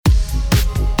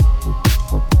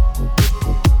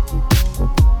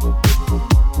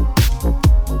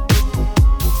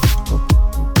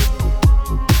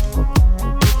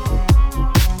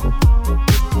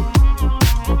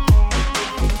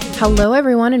Hello,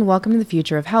 everyone, and welcome to the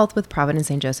Future of Health with Providence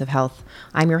St. Joseph Health.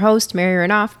 I'm your host, Mary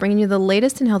Ranoff, bringing you the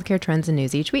latest in healthcare trends and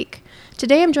news each week.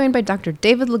 Today, I'm joined by Dr.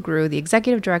 David LeGroux, the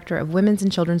Executive Director of Women's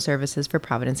and Children's Services for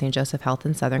Providence St. Joseph Health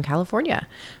in Southern California.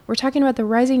 We're talking about the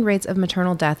rising rates of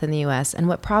maternal death in the U.S. and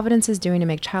what Providence is doing to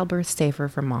make childbirth safer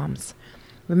for moms.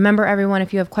 Remember, everyone,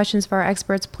 if you have questions for our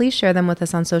experts, please share them with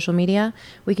us on social media.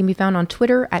 We can be found on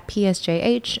Twitter at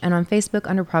PSJH and on Facebook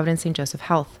under Providence St. Joseph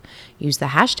Health. Use the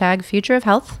hashtag Future of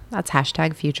Health, that's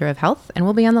hashtag Future of Health, and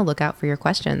we'll be on the lookout for your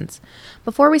questions.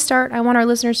 Before we start, I want our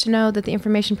listeners to know that the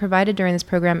information provided during this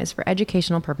program is for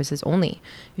educational purposes only.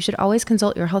 You should always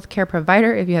consult your healthcare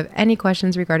provider if you have any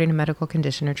questions regarding a medical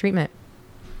condition or treatment.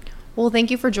 Well,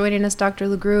 thank you for joining us, Dr.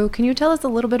 LeGroux. Can you tell us a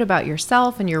little bit about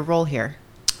yourself and your role here?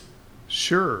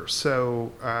 Sure.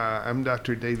 So I'm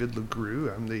Dr. David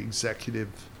LeGroux. I'm the Executive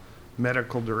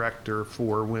Medical Director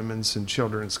for Women's and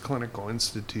Children's Clinical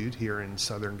Institute here in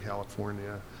Southern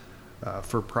California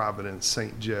for Providence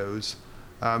St. Joe's.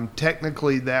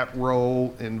 Technically, that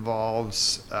role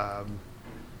involves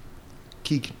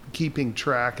keeping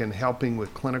track and helping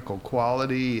with clinical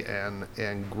quality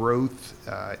and growth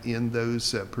in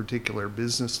those particular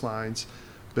business lines.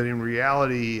 But in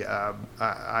reality,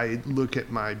 I look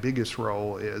at my biggest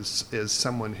role as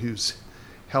someone who's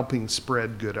helping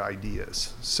spread good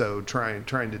ideas. So trying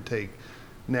to take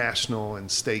national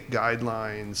and state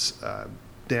guidelines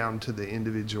down to the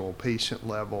individual patient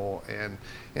level,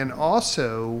 and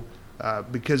also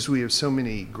because we have so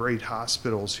many great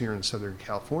hospitals here in Southern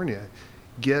California,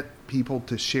 get people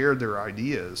to share their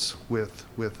ideas with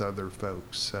other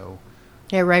folks. So.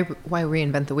 Yeah, right. Why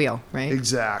reinvent the wheel, right?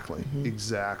 Exactly, Mm-hmm.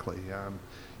 Exactly.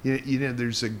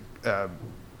 There's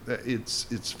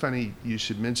it's funny you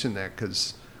should mention that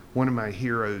because one of my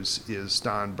heroes is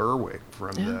Don Berwick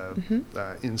from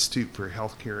the Institute for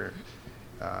Healthcare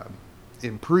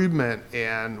Improvement,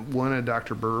 and one of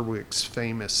Dr. Berwick's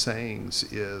famous sayings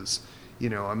is,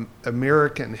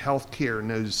 American healthcare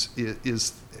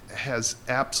has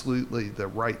absolutely the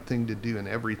right thing to do in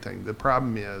everything. The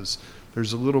problem is,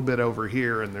 there's a little bit over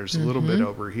here, and there's a little bit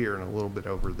over here, and a little bit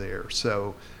over there.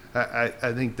 So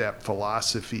I think that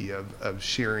philosophy of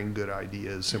sharing good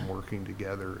ideas and working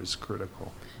together is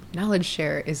critical. Knowledge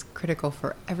share is critical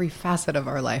for every facet of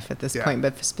our life at this point,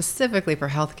 but specifically for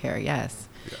healthcare, yes.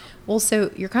 Yeah. Well,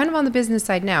 so you're kind of on the business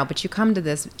side now, but you come to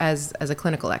this as a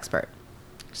clinical expert.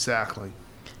 Exactly.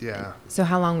 Yeah. So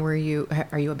how long are you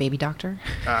a baby doctor?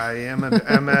 I am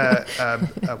I'm a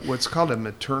what's called a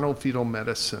maternal fetal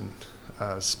medicine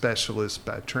specialist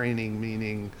by training,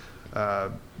 meaning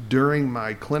during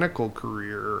my clinical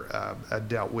career, I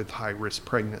dealt with high-risk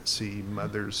pregnancy,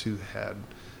 mothers who had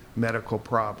medical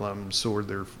problems or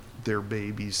their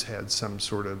babies had some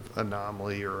sort of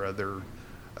anomaly or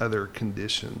other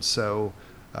conditions. So,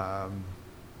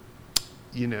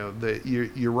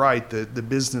 you're right. The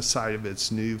business side of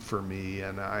it's new for me,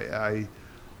 and I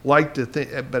like to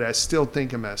think, but I still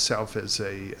think of myself as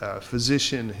a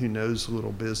physician who knows a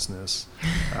little business,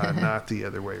 not the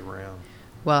other way around.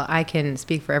 Well, I can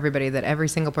speak for everybody that every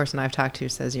single person I've talked to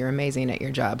says you're amazing at your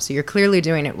job, so you're clearly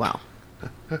doing it well.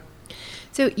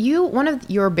 So one of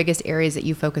your biggest areas that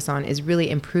you focus on is really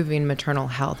improving maternal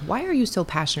health. Why are you so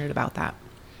passionate about that?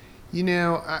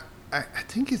 I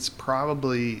think it's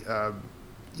probably...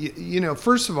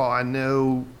 first of all, I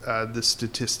know the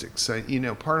statistics.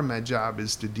 Part of my job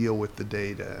is to deal with the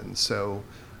data, and so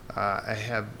I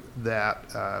have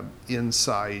that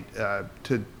insight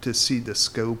to see the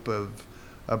scope of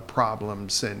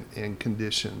problems and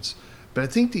conditions. But I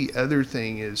think the other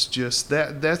thing is just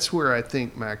that's where I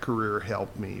think my career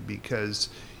helped me, because,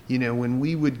 when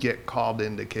we would get called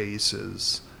into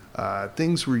cases,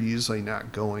 things were usually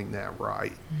not going that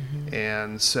right. Mm-hmm.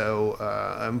 And so,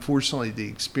 unfortunately, the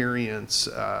experience,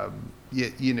 I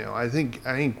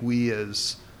think we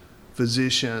as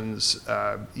physicians,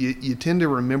 you tend to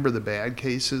remember the bad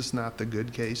cases, not the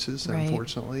good cases, right.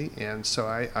 Unfortunately. And so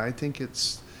I think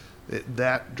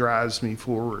that drives me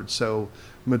forward. So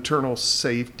maternal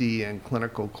safety and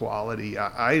clinical quality,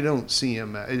 I don't see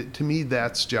them. To me,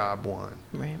 that's job one.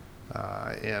 Right.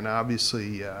 And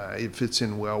obviously, it fits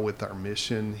in well with our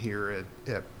mission here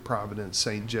at Providence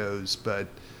St. Joe's, but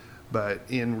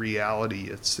in reality,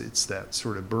 it's that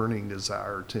sort of burning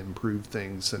desire to improve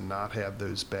things and not have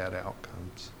those bad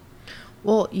outcomes.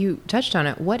 Well, you touched on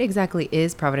it. What exactly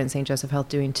is Providence St. Joseph Health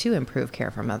doing to improve care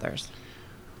for mothers?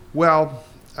 Well,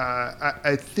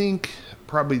 I think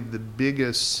probably the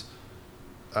biggest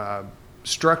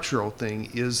structural thing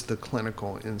is the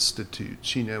clinical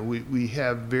institutes. We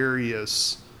have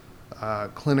various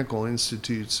clinical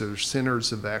institutes or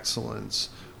centers of excellence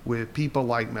with people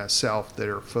like myself that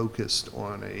are focused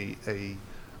on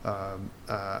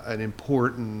an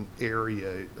important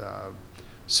area.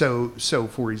 So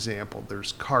for example,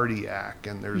 there's cardiac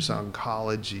and there's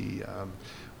oncology.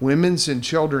 Women's and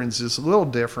children's is a little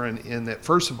different in that,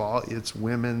 first of all, it's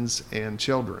women's and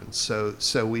children's.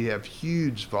 So we have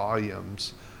huge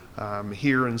volumes.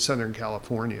 Here in Southern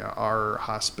California, our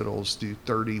hospitals do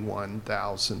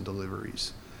 31,000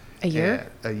 deliveries. A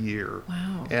year? A year.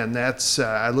 Wow. And that's,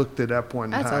 I looked it up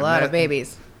one time. That's a lot of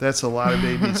babies. That's a lot of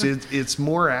babies. It's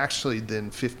more actually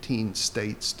than 15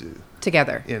 states do.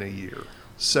 Together. In a year.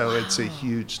 So it's a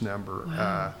huge number.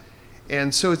 Wow.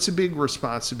 And so it's a big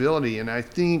responsibility. And I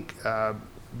think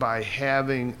by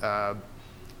having,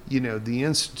 the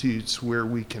institutes where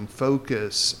we can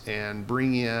focus and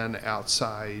bring in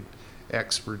outside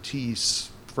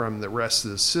expertise from the rest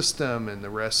of the system and the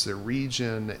rest of the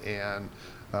region and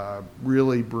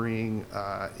really bring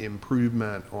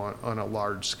improvement on a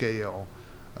large scale,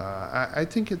 I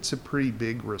think it's a pretty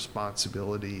big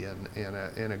responsibility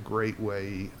and a great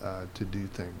way to do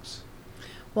things.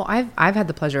 Well, I've had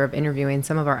the pleasure of interviewing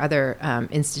some of our other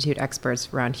institute experts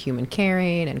around human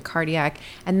caring and cardiac,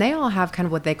 and they all have kind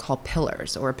of what they call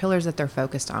pillars, or pillars that they're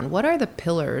focused on. What are the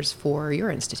pillars for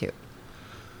your institute?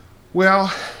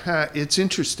 Well, it's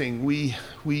interesting. We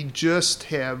just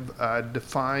have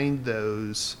defined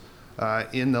those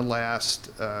in the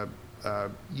last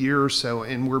year or so,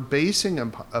 and we're basing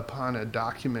upon a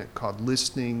document called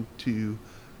Listening to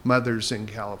Mothers in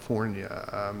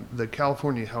California. The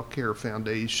California Healthcare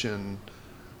Foundation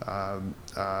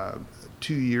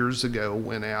 2 years ago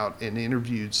went out and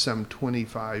interviewed some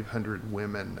 2,500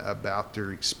 women about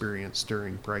their experience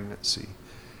during pregnancy.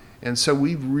 And so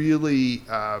we really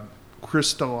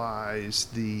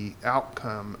crystallized the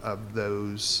outcome of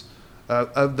those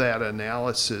of that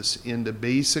analysis into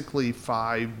basically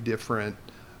 5 different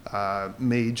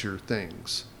major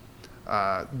things.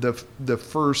 The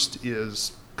first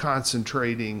is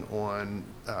concentrating on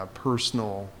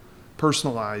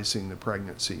personalizing the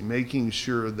pregnancy, making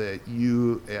sure that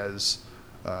you as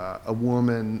a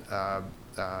woman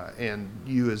and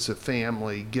you as a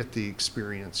family get the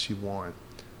experience you want.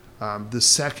 The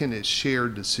second is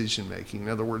shared decision making. In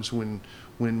other words, when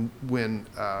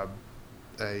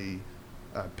a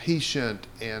patient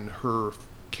and her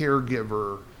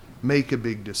caregiver make a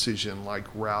big decision like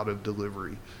route of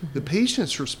delivery, the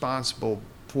patient's responsible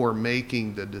for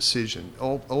making the decision.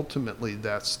 Ultimately,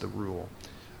 that's the rule.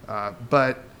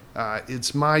 But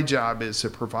it's my job as a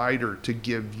provider to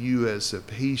give you as a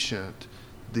patient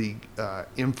the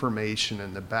information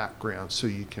and the background so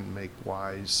you can make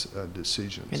wise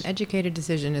decisions. An educated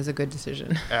decision is a good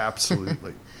decision.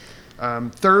 Absolutely.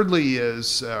 Thirdly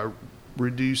is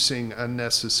reducing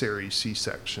unnecessary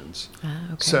C-sections.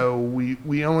 Okay. So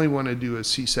we only want to do a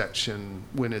C-section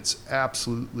when it's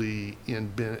absolutely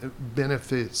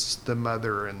benefits the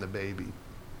mother and the baby.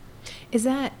 Is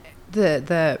that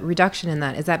the reduction in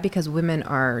that, is that because women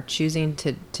are choosing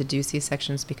to do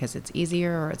C-sections because it's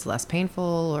easier or it's less painful,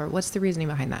 or what's the reasoning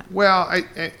behind that? Well,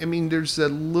 I mean, there's a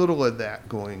little of that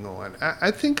going on.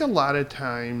 I think a lot of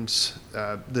times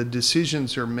the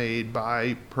decisions are made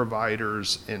by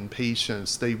providers and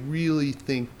patients. They really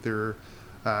think they're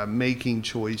making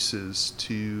choices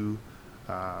to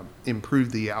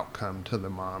improve the outcome to the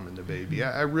mom and the baby.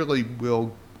 Mm-hmm. I really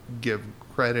will give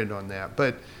credit on that.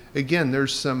 But again,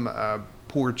 there's some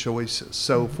poor choices.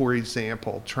 So, for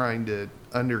example, trying to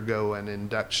undergo an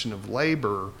induction of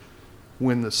labor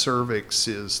when the cervix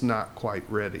is not quite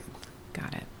ready.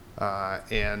 Got it.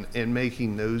 And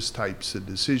making those types of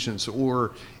decisions,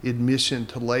 or admission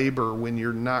to labor when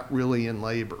you're not really in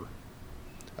labor.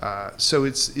 So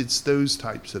it's those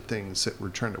types of things that we're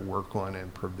trying to work on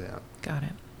and prevent. Got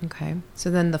it. Okay.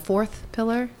 So then the fourth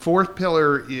pillar? Fourth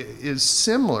pillar is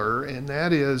similar, and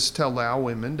that is to allow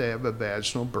women to have a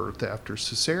vaginal birth after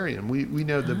cesarean. We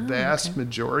know the vast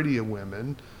majority of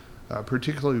women,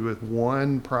 particularly with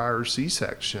one prior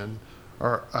C-section,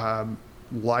 are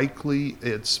likely,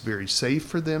 it's very safe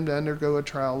for them to undergo a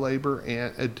trial labor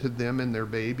and to them and their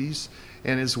babies.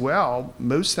 And as well,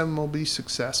 most of them will be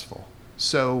successful.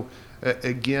 So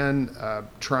again,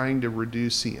 trying to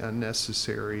reduce the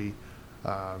unnecessary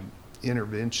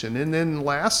intervention. And then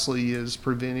lastly is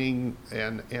preventing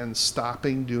and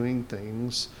stopping doing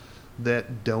things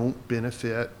that don't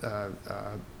benefit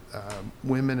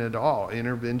women at all.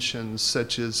 Interventions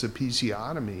such as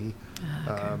episiotomy,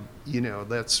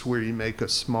 that's where you make a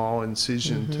small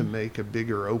incision to make a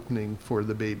bigger opening for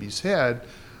the baby's head.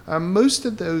 Most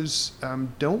of those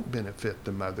don't benefit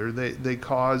the mother. They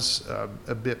cause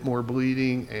a bit more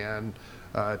bleeding and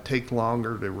take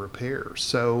longer to repair.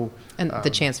 So, and the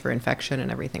chance for infection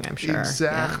and everything, I'm sure.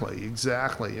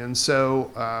 Exactly. And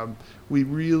so we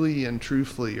really and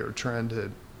truthfully are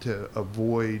trying to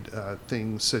avoid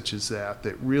things such as that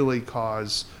really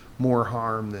cause more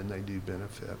harm than they do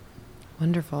benefit.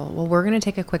 Wonderful. Well, we're going to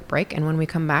take a quick break, and when we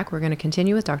come back, we're going to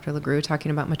continue with Dr. LeGroux talking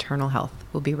about maternal health.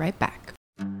 We'll be right back.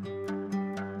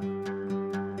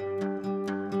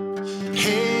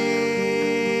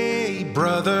 Hey,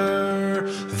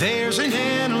 brother, there's an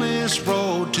endless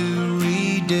road to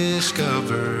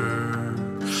rediscover.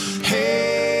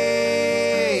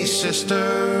 Hey,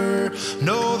 sister,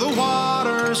 know the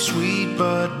water's sweet,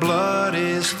 but blood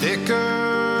is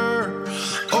thicker.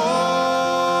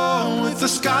 Oh, if the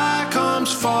sky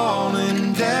comes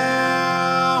falling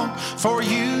down for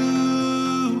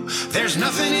you, there's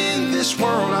nothing in this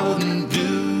world I wouldn't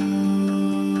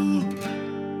do.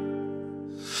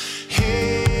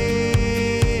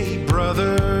 Hey,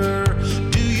 brother,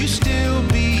 do you still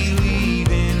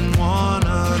believe in one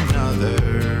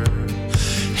another?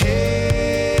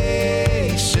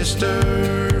 Hey,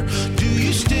 sister, do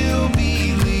you still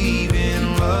believe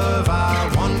in love?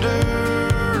 I wonder.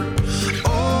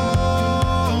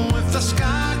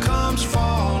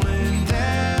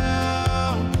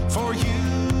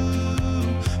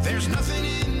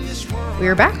 We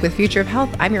are back with Future of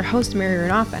Health. I'm your host, Mary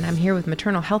Renoff, and I'm here with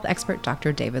maternal health expert,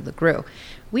 Dr. David LeGroux.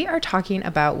 We are talking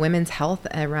about women's health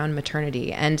around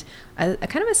maternity, and a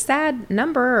kind of a sad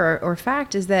number or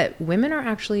fact is that women are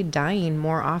actually dying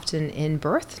more often in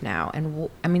birth now. And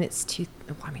I mean,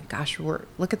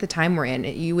 look at the time we're in.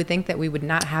 You would think that we would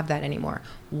not have that anymore.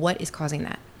 What is causing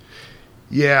that?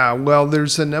 Yeah, well,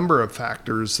 there's a number of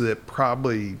factors that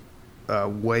probably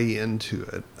weigh into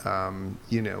it.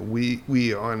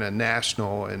 We on a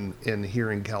national and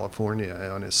here in California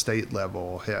on a state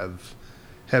level have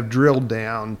drilled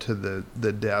down to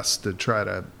the deaths to try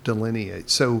to delineate.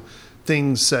 So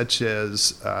things such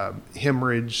as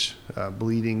hemorrhage,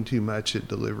 bleeding too much at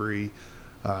delivery,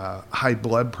 high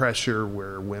blood pressure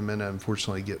where women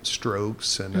unfortunately get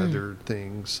strokes and other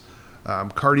things.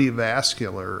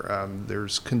 Cardiovascular,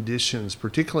 there's conditions,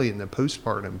 particularly in the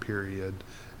postpartum period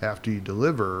after you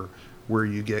deliver, where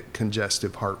you get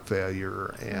congestive heart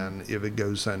failure, and if it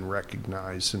goes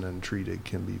unrecognized and untreated,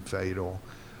 can be fatal.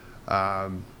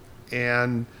 And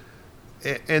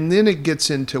then it gets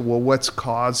into, well, what's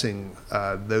causing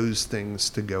those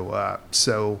things to go up?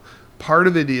 So part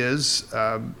of it is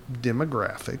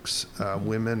demographics.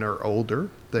 Women are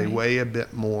older, they weigh a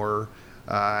bit more,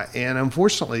 and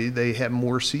unfortunately, they have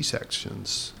more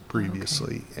C-sections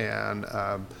previously. And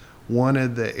one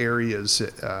of the areas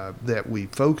that we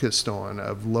focused on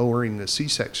of lowering the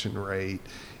C-section rate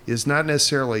is not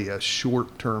necessarily a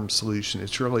short-term solution.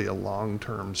 It's really a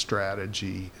long-term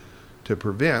strategy to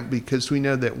prevent, because we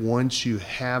know that once you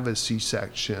have a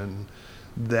C-section,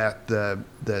 that the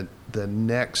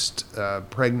next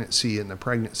pregnancy and the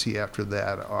pregnancy after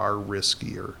that are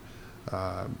riskier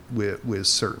with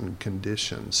certain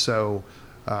conditions. So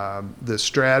the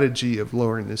strategy of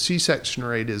lowering the C-section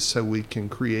rate is so we can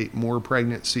create more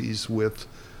pregnancies with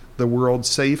the world's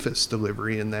safest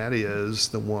delivery, and that is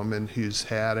the woman who's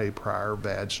had a prior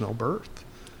vaginal birth.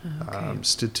 Okay.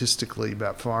 Statistically,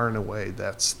 by far and away,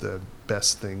 that's the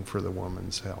best thing for the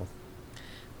woman's health.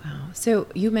 Wow. So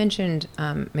you mentioned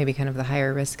maybe kind of the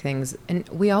higher risk things, and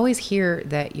we always hear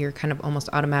that you're kind of almost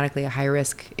automatically a high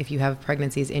risk if you have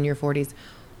pregnancies in your 40s.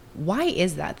 Why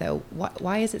is that, though?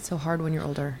 Why is it so hard when you're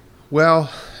older?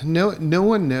 Well, no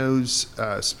one knows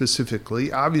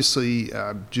specifically. Obviously,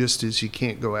 just as you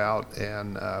can't go out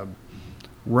and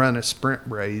run a sprint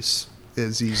race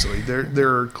as easily,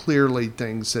 there are clearly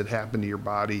things that happen to your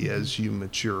body as you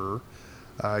mature.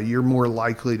 You're more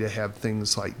likely to have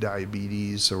things like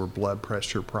diabetes or blood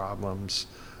pressure problems.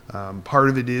 Part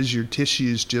of it is your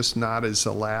tissue's just not as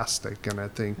elastic, and I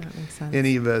think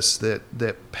any of us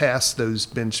that pass those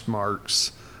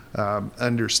benchmarks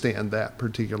understand that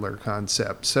particular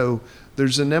concept. So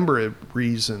there's a number of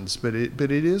reasons, but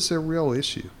it is a real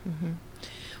issue. Mm-hmm.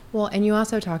 Well, and you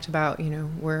also talked about,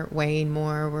 we're weighing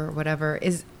more, we're whatever.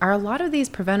 Are a lot of these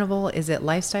preventable? Is it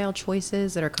lifestyle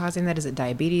choices that are causing that? Is it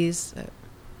diabetes?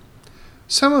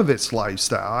 Some of it's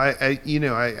lifestyle.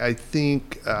 I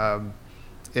think,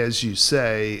 as you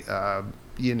say,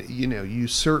 you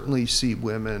certainly see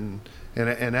women,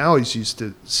 and I always used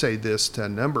to say this to a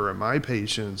number of my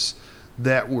patients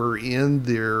that were in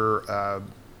their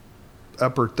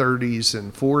upper 30s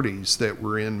and 40s that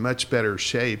were in much better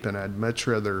shape, and I'd much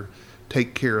rather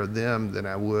take care of them than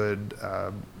I would,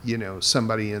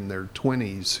 somebody in their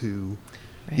 20s who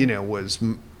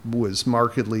was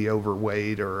markedly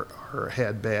overweight or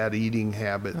had bad eating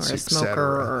habits, or a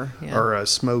etc., smoker, or a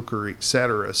smoker,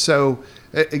 etc. So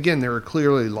again, there are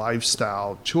clearly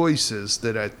lifestyle choices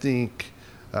that I think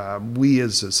we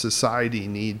as a society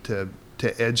need to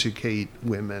educate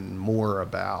women more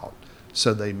about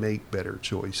so they make better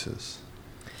choices.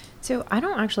 So I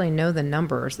don't actually know the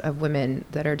numbers of women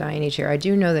that are dying each year. I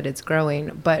do know that it's growing,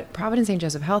 but Providence St.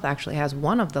 Joseph Health actually has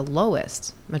one of the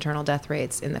lowest maternal death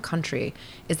rates in the country.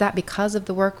 Is that because of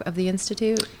the work of the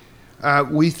Institute?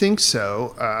 We think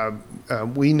so.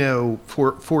 We know,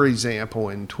 for example,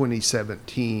 in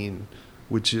 2017,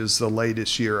 which is the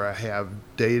latest year I have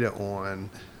data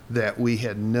on, that we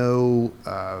had no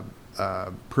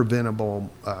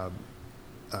preventable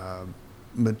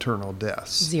maternal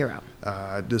deaths. Zero.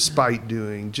 Despite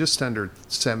doing just under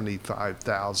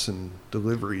 75,000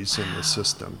 deliveries in the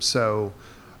system. So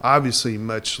obviously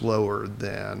much lower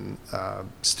than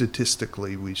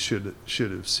statistically we should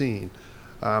have seen.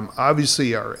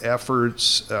 Obviously our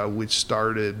efforts, which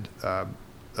started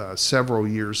several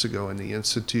years ago in the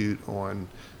Institute on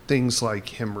things like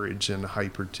hemorrhage and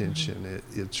hypertension,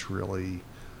 it's really,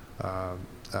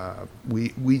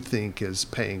 we think is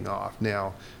paying off.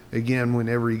 Now, again,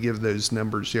 whenever you give those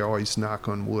numbers, you always knock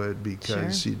on wood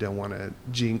because you don't want to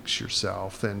jinx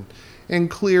yourself. And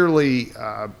clearly,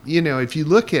 if you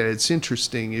look at it, it's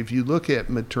interesting. If you look at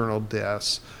maternal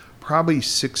deaths, probably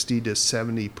 60 to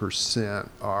 70%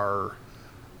 are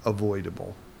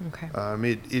avoidable. Okay.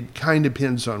 It kind of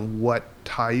depends on what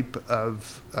type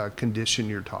of condition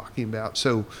you're talking about.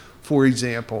 So, for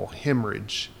example,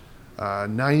 hemorrhage,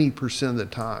 90% of the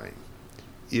time,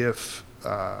 if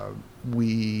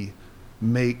we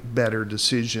make better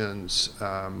decisions,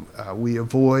 we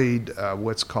avoid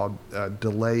what's called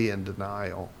delay and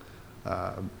denial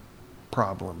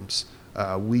problems.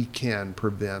 We can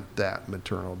prevent that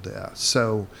maternal death.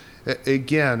 So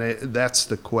again, that's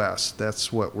the quest.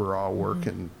 That's what we're all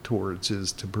working towards,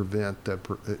 is to prevent a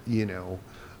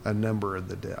number of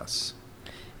the deaths.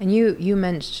 And you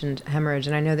mentioned hemorrhage,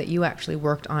 and I know that you actually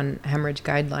worked on hemorrhage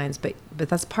guidelines, but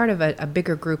that's part of a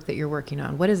bigger group that you're working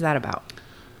on. What is that about?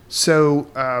 So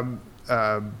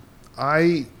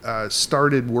I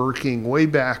started working way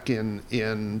back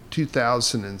in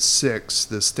 2006.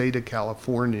 The state of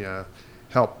California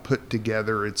helped put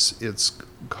together, it's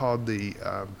called the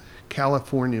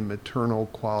California Maternal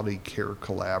Quality Care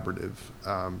Collaborative.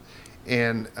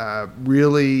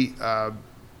 Really,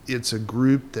 it's a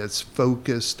group that's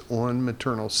focused on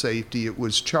maternal safety. It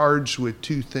was charged with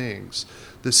two things.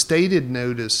 The state had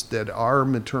noticed that our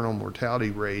maternal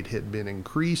mortality rate had been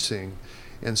increasing,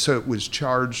 and so it was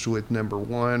charged with, number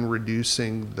one,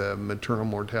 reducing the maternal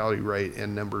mortality rate,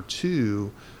 and number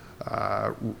two,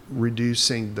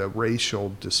 reducing the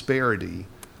racial disparity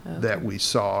that we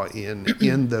saw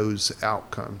in those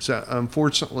outcomes.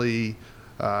 Unfortunately,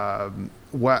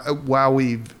 while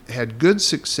we've had good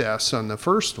success on the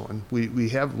first one, we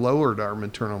have lowered our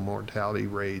maternal mortality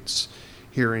rates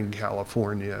here in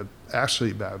California,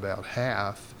 actually by about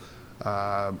half.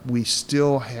 We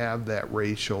still have that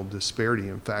racial disparity.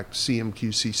 In fact,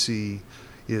 CMQCC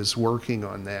is working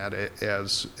on that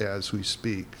as we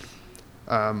speak.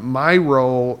 My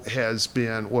role has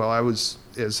been,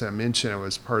 as I mentioned, I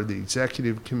was part of the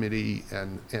executive committee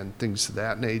and things of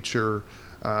that nature.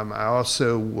 I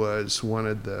also was one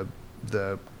of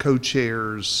the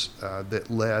co-chairs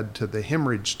that led to the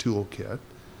hemorrhage toolkit.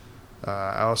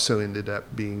 I also ended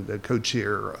up being the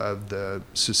co-chair of the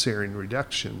cesarean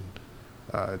reduction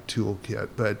toolkit.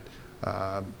 But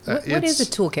what is a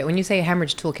toolkit? When you say a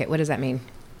hemorrhage toolkit, what does that mean?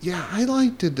 Yeah, I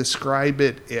like to describe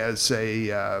it as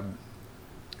a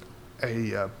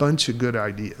bunch of good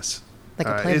ideas. Like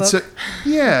a playbook?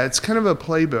 It's kind of a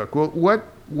playbook. Well,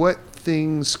 what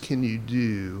things can you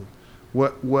do?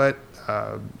 What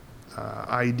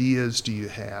ideas do you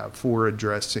have for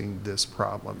addressing this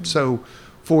problem? Mm-hmm. So,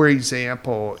 for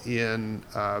example, in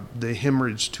the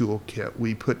hemorrhage toolkit,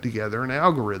 we put together an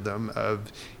algorithm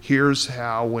of here's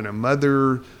how, when a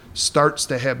mother starts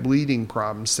to have bleeding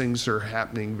problems, things are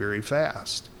happening very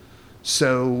fast.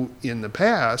 So in the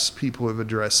past, people have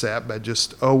addressed that by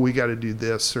just, we got to do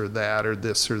this or that,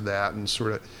 and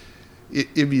sort of,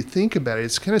 if you think about it,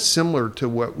 it's kind of similar to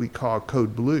what we call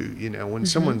code blue. When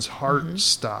someone's heart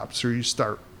stops or you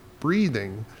start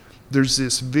breathing, there's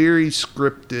this very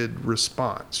scripted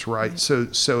response, right?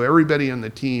 So everybody on the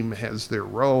team has their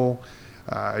role.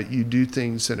 You do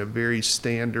things in a very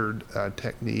standard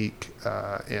technique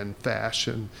and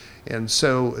fashion. And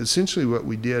so essentially what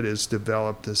we did is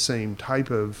develop the same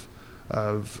type of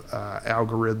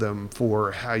algorithm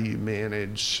for how you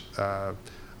manage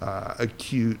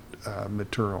acute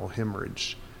maternal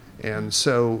hemorrhage. And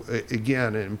so,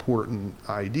 again, an important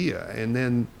idea. And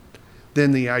then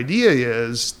the idea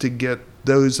is to get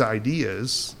those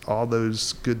ideas, all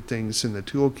those good things in the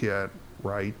toolkit,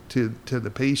 right, to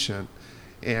the patient.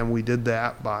 And we did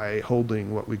that by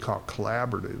holding what we call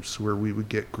collaboratives, where we would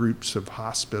get groups of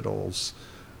hospitals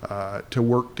to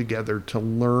work together to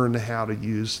learn how to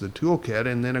use the toolkit.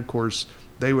 And then, of course,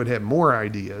 they would have more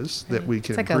ideas that we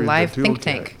can improve the toolkit. It's like improve a live the think toolkit.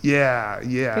 tank.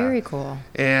 Yeah. Very cool.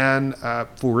 And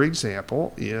for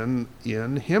example, in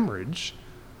hemorrhage,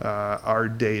 our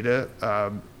data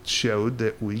showed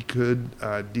that we could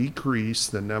decrease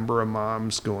the number of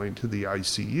moms going to the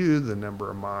ICU, the number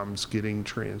of moms getting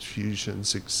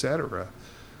transfusions, et cetera,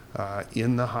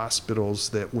 in the hospitals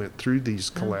that went through these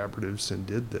collaboratives and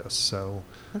did this. So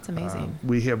that's amazing.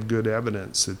 We have good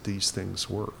evidence that these things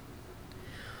work.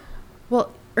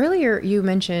 Well, earlier you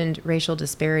mentioned racial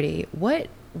disparity.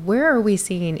 Where are we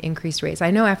seeing increased rates?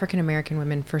 I know African American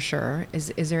women for sure.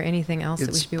 Is there anything else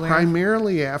that we should be aware of? It's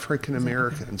primarily African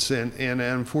Americans, and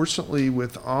unfortunately,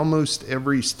 with almost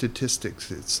every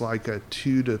statistics, it's like a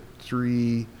 2 to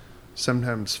 3,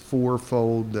 sometimes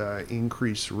 4-fold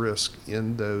increased risk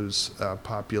in those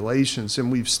populations.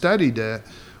 And we've studied it.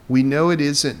 We know it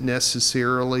isn't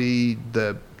necessarily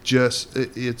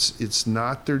it's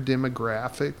not their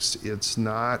demographics. It's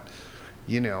not,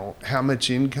 how much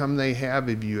income they have.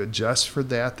 If you adjust for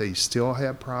that, they still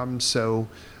have problems. So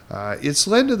it's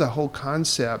led to the whole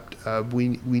concept of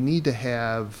we need to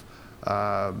have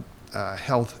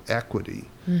health equity.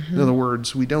 Mm-hmm. In other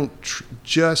words, we don't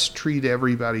just treat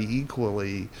everybody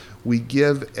equally. We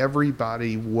give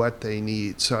everybody what they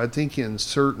need. So I think in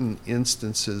certain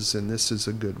instances, and this is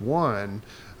a good one,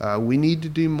 we need to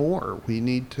do more. We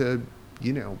need to,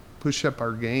 push up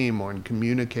our game on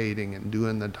communicating and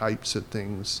doing the types of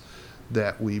things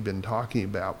that we've been talking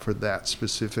about for that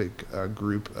specific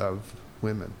group of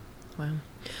women. Wow.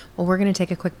 Well, we're going to take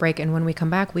a quick break, and when we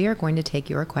come back, we are going to take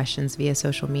your questions via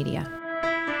social media.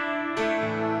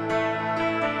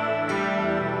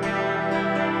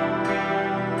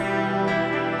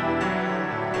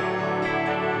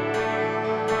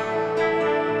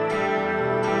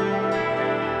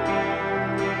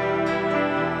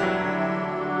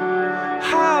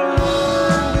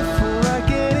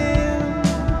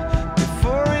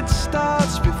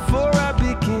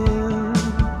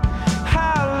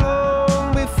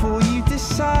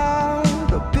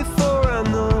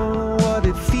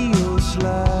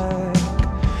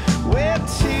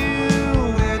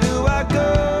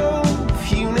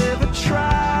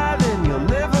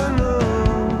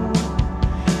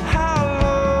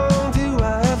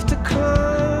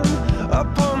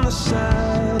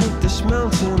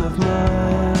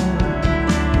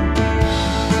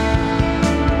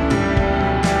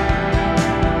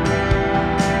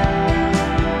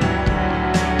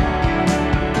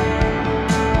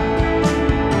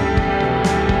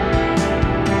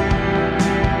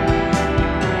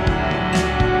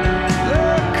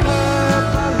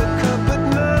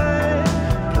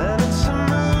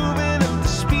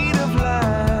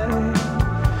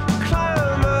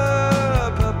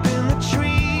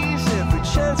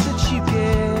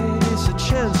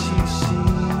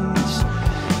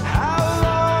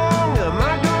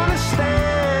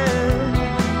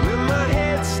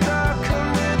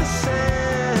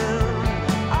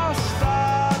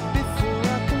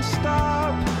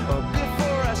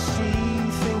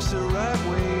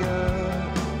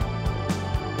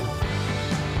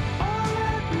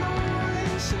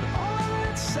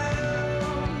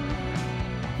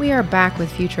 We are back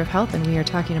with Future of Health, and we are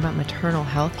talking about maternal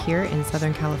health here in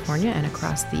Southern California and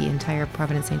across the entire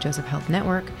Providence St. Joseph Health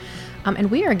Network. And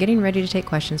we are getting ready to take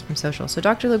questions from social. So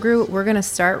Dr. LeGroux, we're going to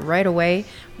start right away.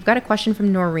 We've got a question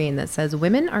from Noreen that says,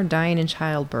 women are dying in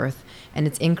childbirth and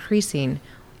it's increasing.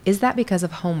 Is that because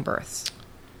of home births?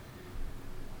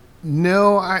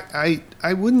 No,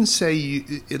 I wouldn't say,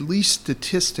 at least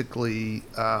statistically,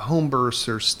 home births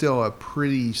are still a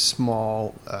pretty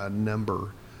small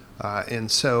number. And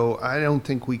so I don't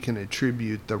think we can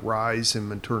attribute the rise in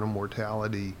maternal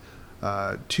mortality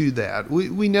to that.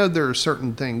 We know there are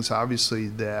certain things, obviously,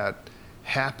 that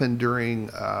happen during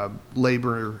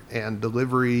labor and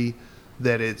delivery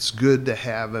that it's good to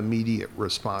have immediate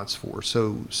response for.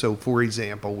 So for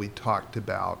example, we talked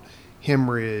about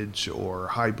hemorrhage or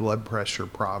high blood pressure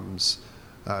problems,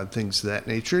 things of that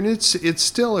nature. And it's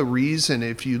still a reason,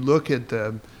 if you look at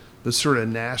the sort of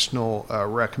national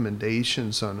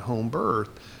recommendations on home birth,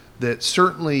 that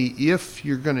certainly if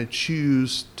you're going to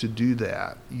choose to do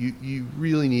that, you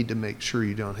really need to make sure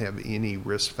you don't have any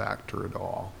risk factor at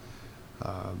all.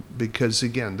 Because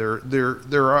again,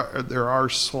 there are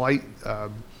slight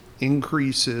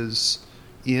increases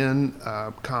in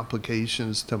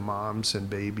complications to moms and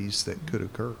babies that could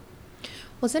occur.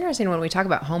 Well, it's interesting when we talk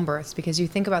about home births, because you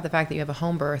think about the fact that you have a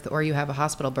home birth or you have a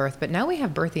hospital birth, but now we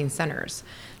have birthing centers.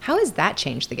 How has that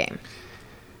changed the game?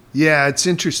 Yeah, it's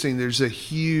interesting. There's a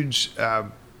huge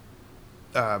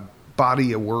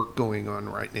body of work going on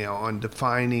right now on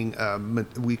defining,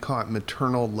 we call it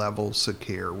maternal levels of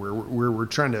care, where we're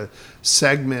trying to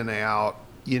segment out,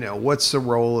 what's the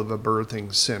role of a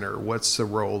birthing center, what's the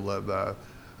role of a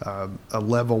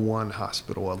level 1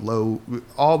 hospital,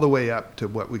 all the way up to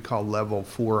what we call level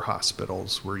 4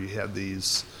 hospitals, where you have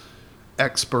these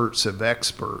experts of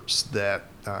experts that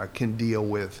can deal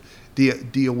with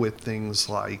things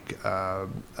like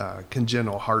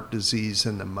congenital heart disease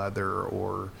in the mother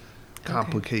or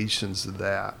complications of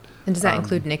that. And does that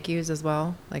include NICUs as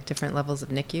well, like different levels of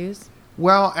NICUs?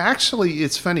 Well, actually,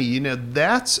 it's funny.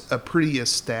 That's a pretty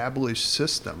established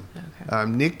system. Okay.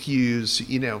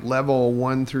 NICUs, level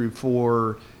 1 through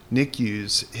 4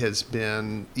 NICUs has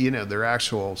been, their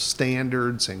actual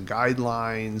standards and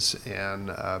guidelines and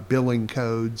billing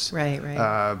codes. Right.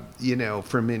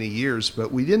 For many years,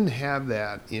 but we didn't have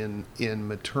that in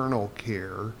maternal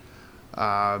care.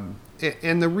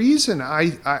 And the reason I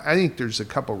think there's a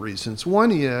couple reasons.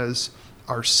 One is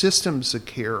our systems of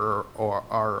care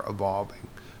are evolving.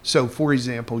 So, for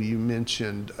example, you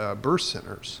mentioned birth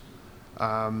centers.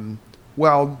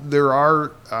 Well, there are,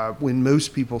 when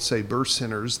most people say birth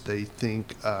centers, they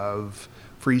think of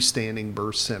freestanding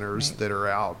birth centers that are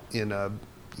out in a,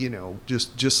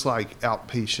 just like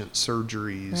outpatient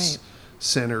surgeries,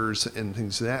 centers and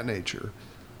things of that nature.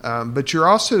 But you're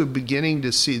also beginning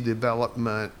to see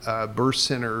development birth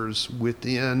centers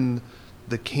within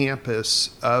the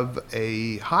campus of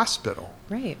a hospital.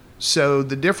 Right. So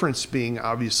the difference being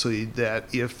obviously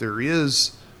that if there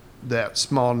is that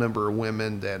small number of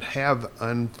women that have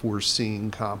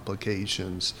unforeseen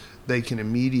complications, they can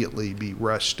immediately be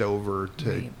rushed over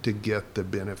to get the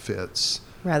benefits.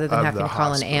 Rather than having to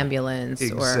call an ambulance.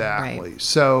 Exactly.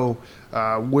 So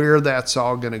where that's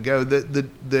all going to go,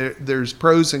 there's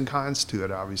pros and cons to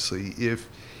it, obviously. If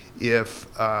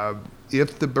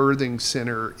the birthing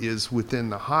center is within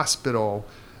the hospital,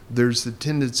 there's the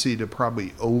tendency to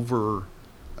probably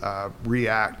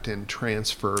react and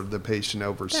transfer the patient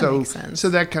over. That makes sense. So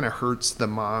that kind of hurts the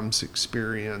mom's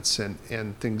experience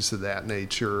and things of that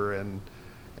nature. And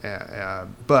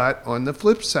but on the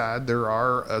flip side, there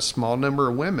are a small number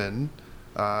of women,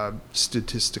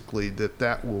 statistically,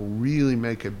 that will really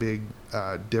make a big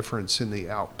difference in the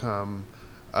outcome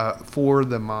for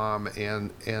the mom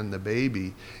and the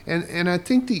baby. And I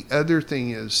think the other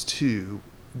thing is, too,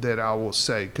 that I will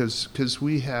say, because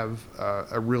we have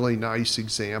a really nice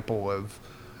example of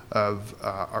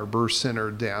our birth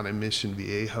center down in Mission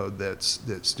Viejo that's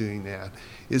doing that,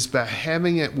 is by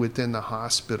having it within the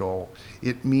hospital,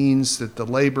 it means that the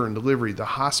labor and delivery, the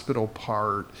hospital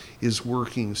part, is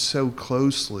working so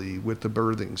closely with the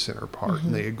birthing center part. Mm-hmm.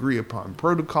 And they agree upon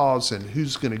protocols and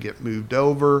who's going to get moved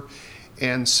over.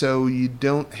 And so you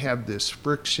don't have this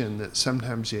friction that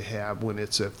sometimes you have when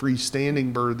it's a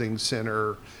freestanding birthing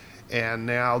center and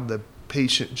now the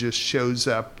patient just shows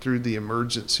up through the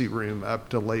emergency room up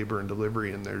to labor and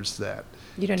delivery, and there's that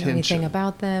you don't know tension. anything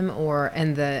about them,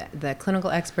 and the clinical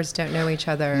experts don't know each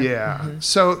other. Yeah. Mm-hmm.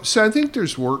 So I think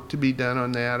there's work to be done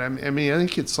on that. I mean, I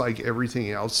think it's like everything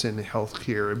else in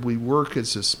healthcare. We work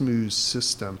as a smooth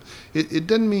system. It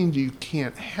doesn't mean you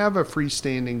can't have a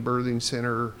freestanding birthing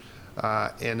center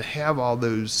and have all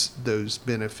those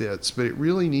benefits, but it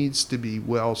really needs to be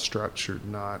well structured,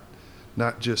 not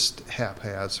just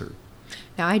haphazard.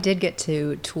 Now, I did get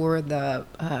to tour the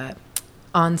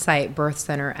on-site birth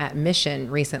center at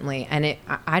Mission recently, and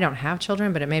I don't have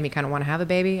children, but it made me kind of want to have a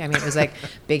baby. I mean, it was like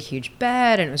big, huge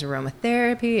bed, and it was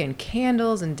aromatherapy and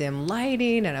candles and dim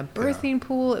lighting and a birthing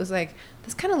pool. It was like,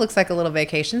 this kind of looks like a little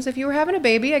vacation. So if you were having a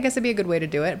baby, I guess it'd be a good way to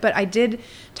do it. But I did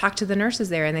talk to the nurses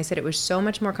there, and they said it was so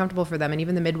much more comfortable for them, and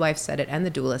even the midwife said it and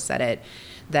the doula said it,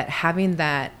 that having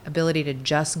that ability to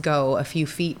just go a few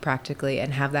feet practically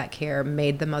and have that care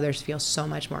made the mothers feel so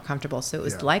much more comfortable. So it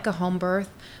was like a home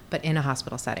birth, but in a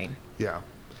hospital setting. Yeah.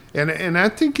 And I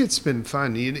think it's been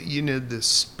fun. You know, the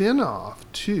spin-off,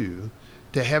 too,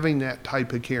 to having that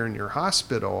type of care in your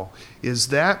hospital is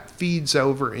that feeds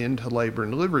over into labor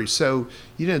and delivery. So,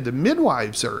 you know, the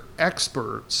midwives are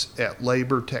experts at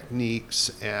labor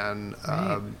techniques and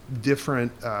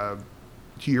different,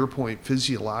 to your point,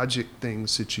 physiologic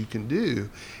things that you can do.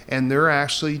 And they're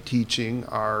actually teaching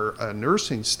our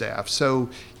nursing staff. So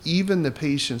even the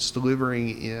patients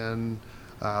delivering in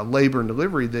labor and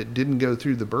delivery that didn't go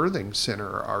through the birthing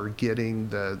center are getting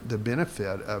the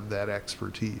benefit of that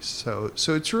expertise. So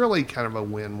it's really kind of a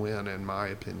win-win in my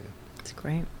opinion. That's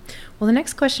great. Well, the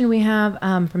next question we have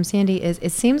from Sandy is,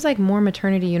 it seems like more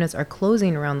maternity units are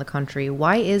closing around the country.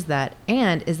 Why is that?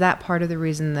 And is that part of the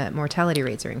reason that mortality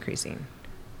rates are increasing?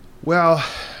 Well,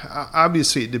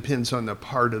 obviously it depends on the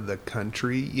part of the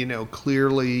country.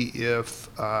 Clearly if,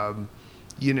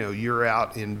 you're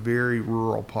out in very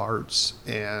rural parts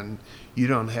and you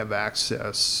don't have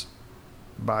access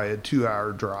by a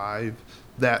 2-hour drive,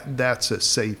 that's a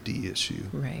safety issue.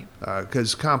 Right.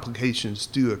 Because complications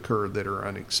do occur that are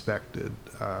unexpected.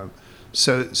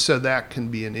 So that can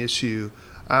be an issue.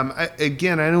 I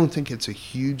don't think it's a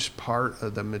huge part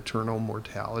of the maternal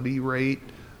mortality rate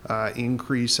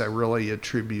increase. I really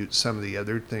attribute some of the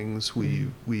other things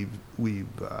we've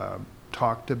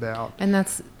talked about. And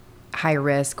that's high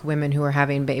risk, women who are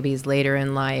having babies later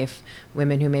in life,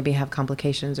 women who maybe have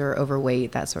complications or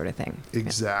overweight, that sort of thing.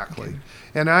 Exactly. Okay.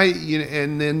 And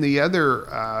and then the other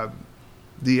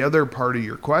part of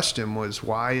your question was,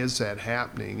 why is that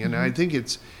happening? And I think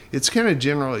it's kind of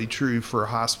generally true for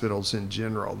hospitals in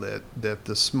general that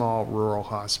the small rural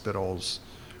hospitals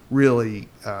really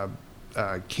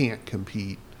can't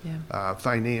compete. Yeah.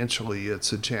 Financially,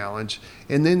 it's a challenge.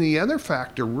 And then the other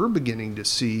factor we're beginning to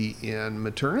see in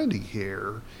maternity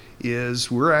care is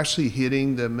we're actually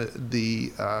hitting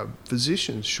the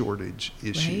physician shortage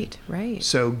issue. Right.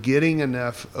 So getting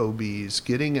enough OBs,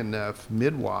 getting enough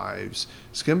midwives,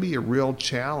 it's going to be a real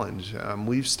challenge.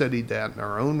 We've studied that in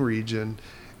our own region.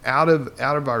 Out of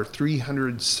our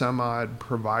 300 some odd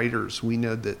providers, we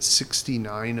know that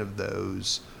 69 of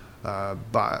those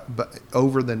but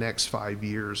over the next 5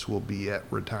 years will be at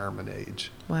retirement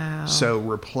age. Wow. So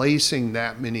replacing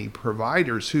that many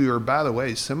providers, who are, by the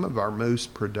way, some of our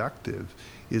most productive,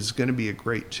 is going to be a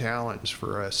great challenge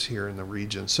for us here in the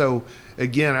region. So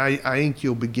again, I think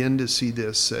you'll begin to see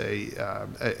this.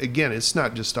 Again, it's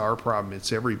not just our problem;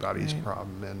 it's everybody's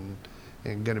problem, and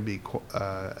going to be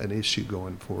an issue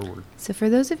going forward. So for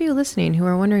those of you listening who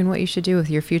are wondering what you should do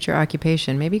with your future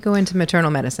occupation, maybe go into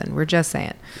maternal medicine. We're just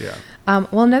saying. Yeah.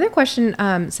 Well, another question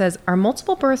says, are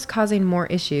multiple births causing more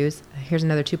issues? Here's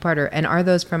another two-parter. And are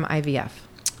those from IVF?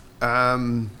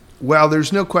 Well,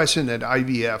 there's no question that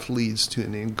IVF leads to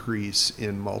an increase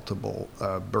in multiple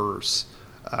births.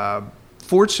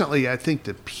 Fortunately, I think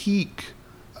the peak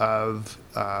of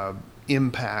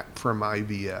impact from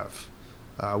IVF,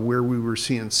 where we were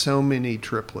seeing so many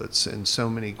triplets and so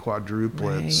many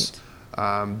quadruplets,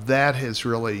 that has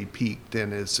really peaked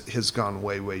and has gone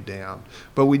way, way down.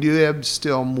 But we do have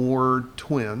still more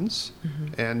twins,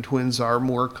 and twins are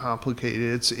more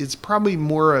complicated. It's probably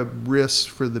more a risk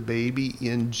for the baby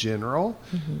in general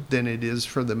than it is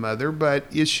for the mother, but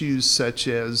issues such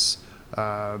as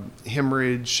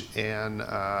hemorrhage and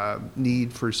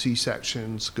need for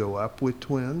C-sections go up with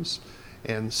twins,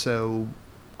 and so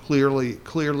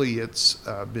clearly it's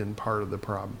been part of the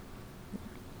problem.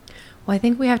 Well, I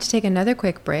think we have to take another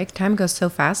quick break. Time goes so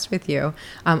fast with you.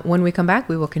 When we come back,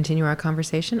 we will continue our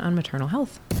conversation on maternal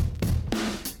health.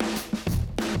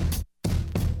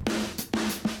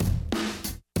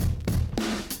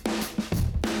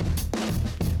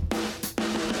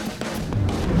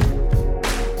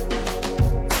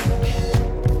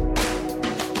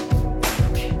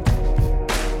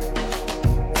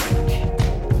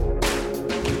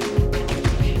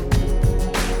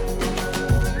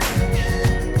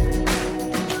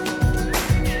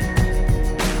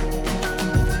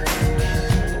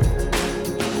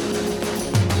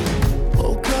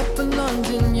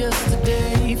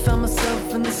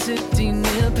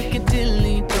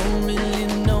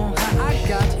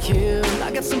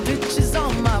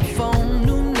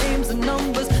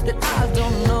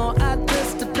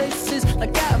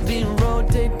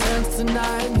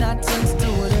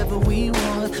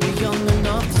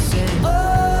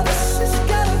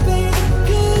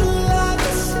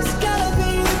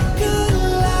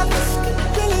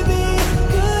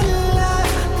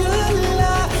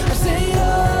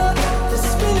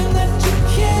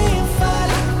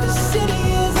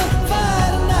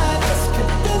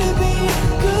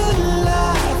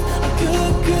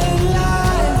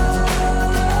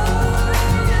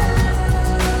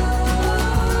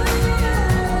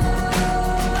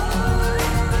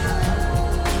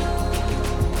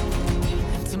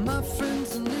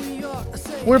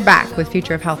 We're back with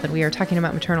Future of Health, and we are talking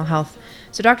about maternal health.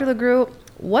 So Dr. LeGroux,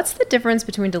 what's the difference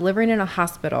between delivering in a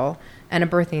hospital and a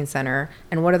birthing center,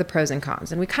 and what are the pros and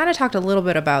cons? And we kind of talked a little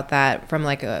bit about that from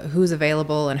like who's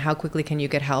available and how quickly can you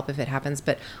get help if it happens,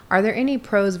 but are there any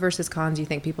pros versus cons you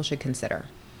think people should consider?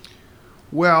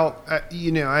 Well,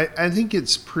 I think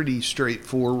it's pretty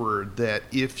straightforward that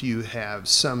if you have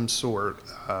some sort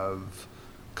of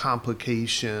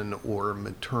complication or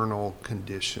maternal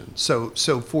condition. So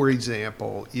for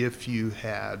example, if you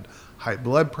had high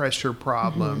blood pressure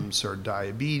problems or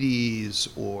diabetes,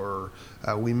 or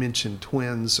we mentioned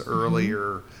twins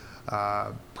earlier,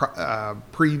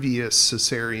 previous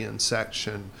cesarean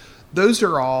section, those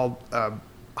are all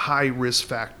high risk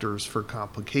factors for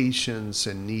complications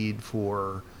and need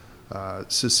for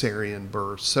cesarean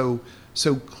birth.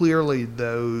 So clearly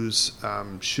those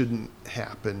shouldn't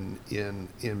happen in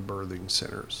birthing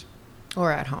centers.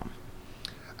 Or at home.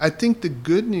 I think the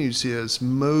good news is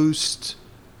most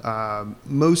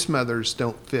mothers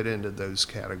don't fit into those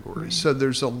categories. Right. So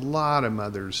there's a lot of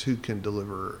mothers who can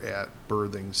deliver at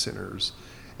birthing centers.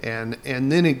 And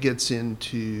then it gets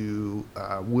into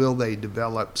will they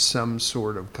develop some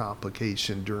sort of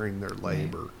complication during their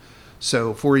labor? Right.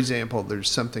 So, for example, there's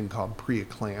something called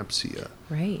preeclampsia,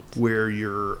 right, where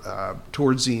you're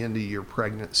towards the end of your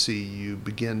pregnancy, you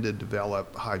begin to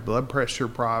develop high blood pressure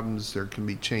problems. There can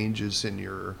be changes in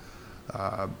your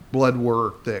blood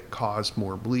work that cause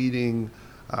more bleeding.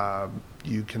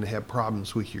 You can have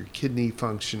problems with your kidney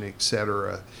function,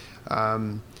 etc.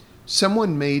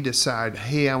 Someone may decide,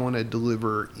 hey, I want to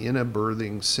deliver in a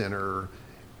birthing center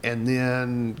and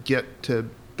then get to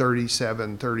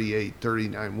 37, 38,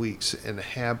 39 weeks and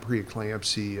have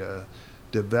preeclampsia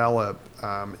develop.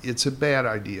 It's a bad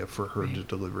idea for her to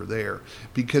deliver there,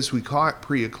 because we call it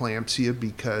preeclampsia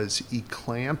because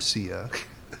eclampsia,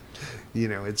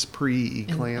 it's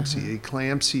pre-eclampsia.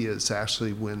 Eclampsia is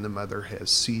actually when the mother has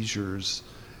seizures,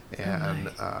 and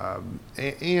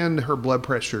her blood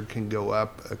pressure can go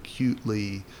up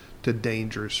acutely to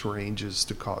dangerous ranges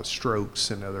to cause strokes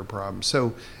and other problems.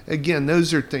 So again,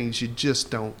 those are things you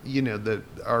just don't,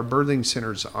 our birthing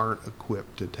centers aren't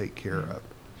equipped to take care of.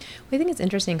 I think it's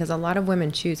interesting because a lot of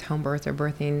women choose home birth or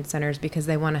birthing centers because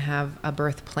they want to have a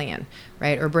birth plan,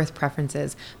 right, or birth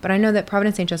preferences. But I know that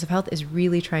Providence St. Joseph Health is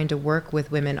really trying to work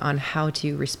with women on how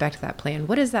to respect that plan.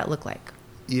 What does that look like?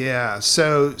 Yeah,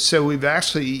 so we've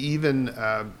actually even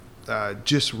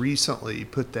just recently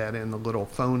put that in the little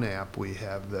phone app we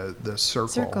have, the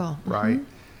Circle. Right?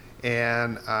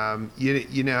 And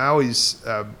I always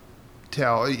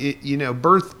tell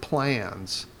birth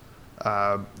plans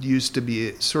used to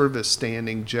be sort of a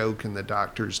standing joke in the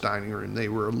doctor's dining room. They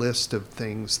were a list of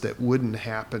things that wouldn't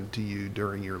happen to you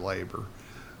during your labor,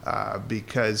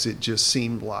 because it just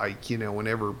seemed like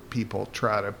whenever people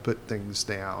try to put things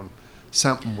down,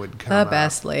 something would come up. The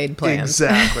best laid plans.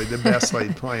 Exactly, the best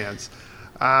laid plans.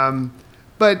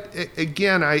 But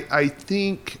again, I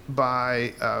think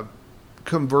by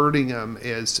converting them,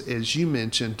 as you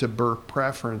mentioned, to birth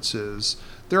preferences,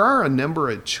 there are a number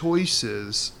of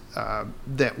choices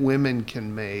that women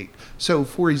can make. So,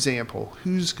 for example,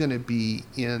 who's going to be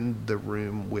in the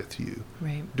room with you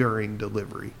during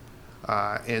delivery?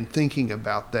 And thinking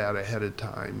about that ahead of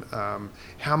time.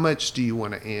 How much do you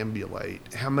want to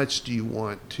ambulate? How much do you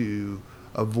want to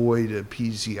avoid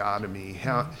episiotomy?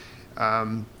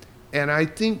 And I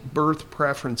think birth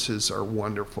preferences are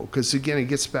wonderful because, again, it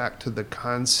gets back to the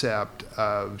concept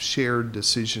of shared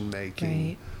decision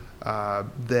making,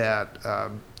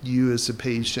 that you as a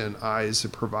patient, I as a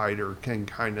provider can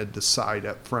kind of decide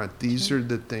up front. These are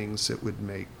the things that would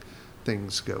make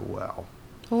things go well.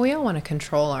 Well, we all want to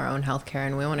control our own healthcare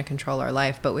and we want to control our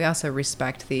life, but we also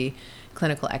respect the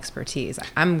clinical expertise.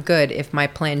 I'm good if my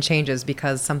plan changes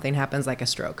because something happens like a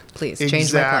stroke. Please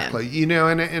change my plan. Exactly.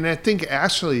 And I think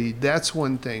actually that's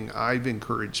one thing I've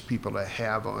encouraged people to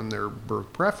have on their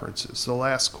birth preferences. The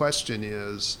last question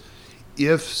is,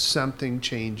 if something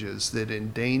changes that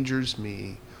endangers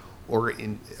me or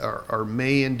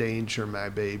may endanger my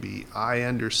baby, I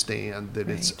understand that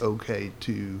it's okay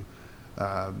to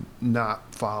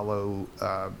not follow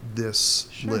this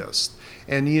list.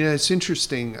 And it's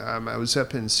interesting, I was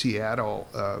up in Seattle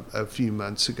a few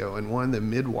months ago, and one of the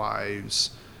midwives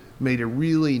made a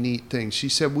really neat thing. She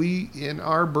said, in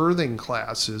our birthing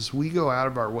classes, we go out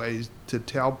of our way to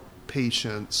tell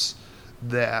patients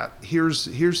that here's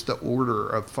the order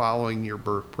of following your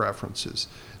birth preferences.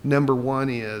 Number one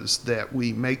is that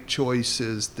we make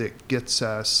choices that gets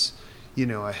us,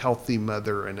 a healthy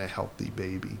mother and a healthy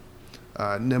baby.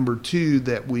 Number two,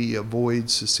 that we avoid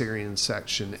cesarean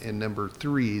section. And number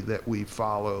three, that we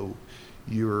follow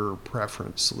your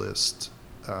preference list,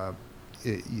 to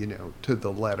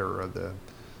the letter of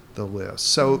the list.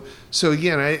 So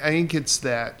again, I think it's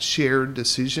that shared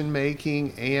decision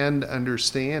making and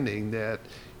understanding that,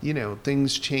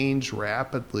 things change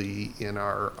rapidly in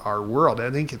our world.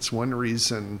 I think it's one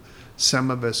reason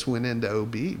some of us went into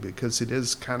OB, because it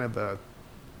is kind of a,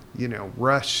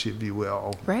 rush, if you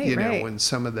will. Right, right. When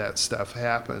some of that stuff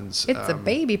happens. It's a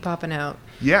baby popping out.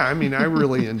 Yeah, I mean, I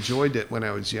really enjoyed it when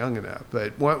I was young enough.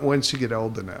 But once you get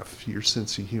old enough, your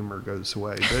sense of humor goes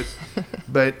away.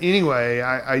 But anyway,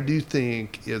 I do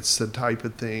think it's the type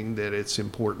of thing that it's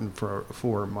important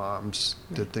for moms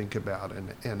to think about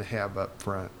and have up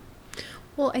front.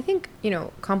 Well, I think,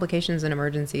 complications and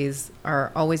emergencies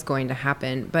are always going to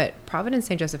happen, but Providence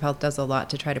St. Joseph Health does a lot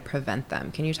to try to prevent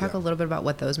them. Can you talk a little bit about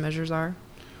what those measures are?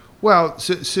 Well,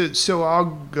 so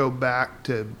I'll go back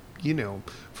to,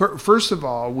 first of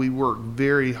all, we work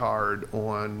very hard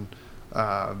on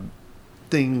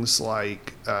things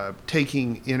like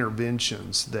taking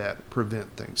interventions that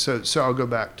prevent things. So I'll go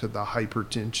back to the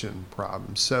hypertension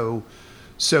problem. So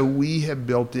we have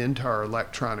built into our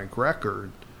electronic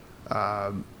record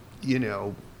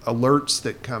alerts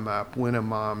that come up when a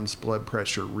mom's blood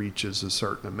pressure reaches a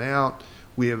certain amount.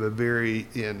 We have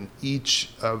in each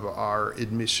of our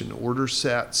admission order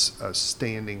sets, a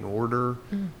standing order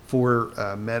for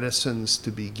medicines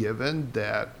to be given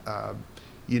that,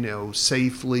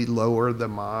 safely lower the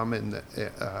mom and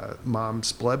the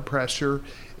mom's blood pressure.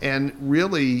 And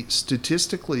really,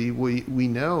 statistically, we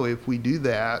know if we do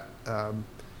that,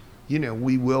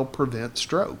 we will prevent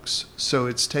strokes. So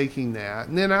it's taking that.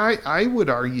 And then I would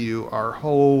argue our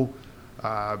whole,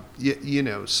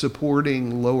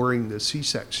 supporting lowering the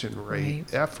C-section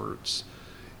rate efforts,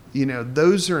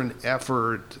 those are an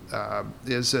effort, I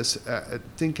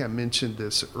think I mentioned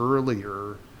this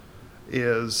earlier,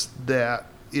 is that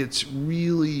it's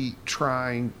really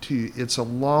it's a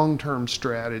long-term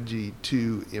strategy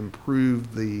to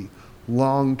improve the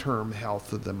long-term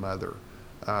health of the mother.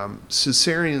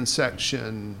 Cesarean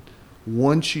section,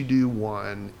 once you do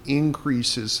one,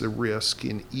 increases the risk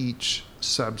in each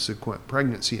subsequent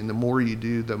pregnancy. And the more you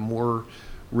do, the more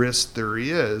risk there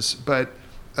is. But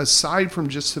aside from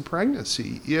just the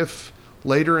pregnancy, if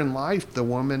later in life the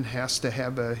woman has to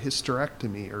have a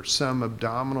hysterectomy or some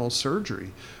abdominal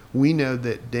surgery, we know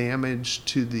that damage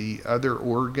to the other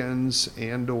organs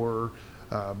and or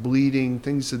bleeding,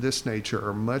 things of this nature,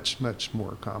 are much, much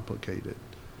more complicated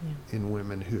in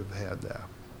women who have had that.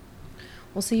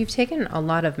 Well, so you've taken a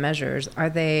lot of measures. Are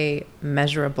they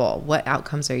measurable? What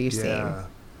outcomes are you seeing?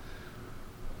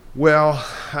 Well,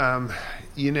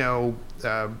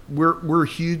 we're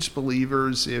huge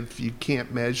believers. If you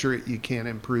can't measure it, you can't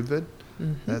improve it.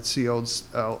 Mm-hmm. That's the old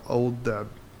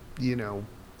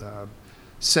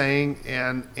saying.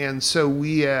 And so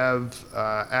we have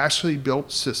actually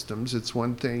built systems. It's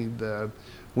one thing the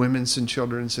Women's and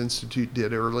Children's Institute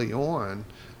did early on,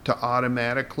 to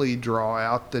automatically draw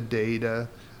out the data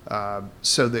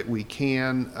so that we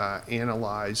can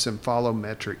analyze and follow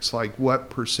metrics like what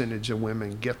percentage of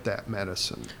women get that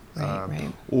medicine,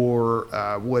 or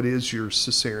what is your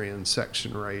cesarean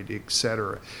section rate, et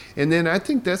cetera. And then I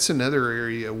think that's another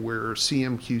area where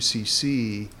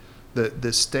CMQCC,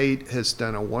 the state, has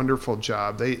done a wonderful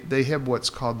job. They have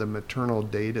what's called the Maternal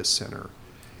Data Center.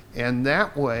 And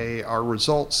that way our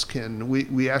results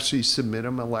we actually submit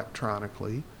them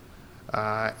electronically,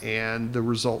 and the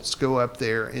results go up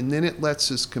there, and then it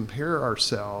lets us compare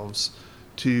ourselves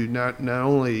to not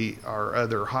only our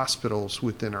other hospitals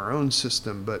within our own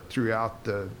system, but throughout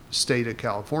the state of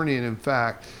California. And in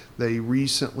fact, they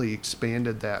recently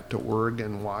expanded that to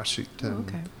Oregon,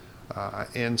 Washington.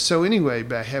 And so anyway,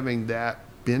 by having that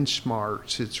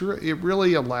benchmarks, it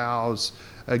really allows,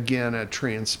 again, a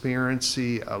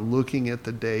transparency, looking at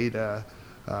the data,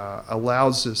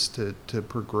 allows us to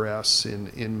progress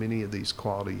in many of these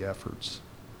quality efforts.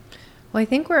 Well, I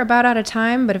think we're about out of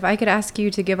time, but if I could ask you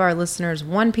to give our listeners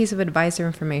one piece of advice or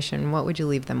information, what would you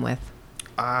leave them with?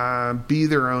 Be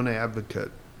their own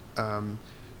advocate.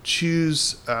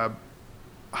 Choose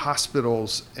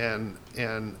hospitals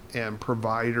and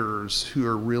providers who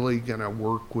are really going to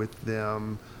work with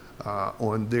them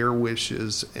on their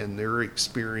wishes and their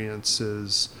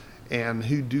experiences, and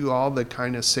who do all the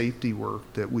kind of safety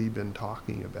work that we've been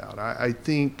talking about. I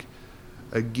think,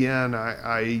 again,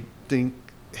 I think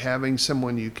having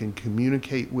someone you can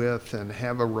communicate with and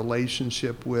have a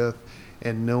relationship with,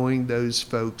 and knowing those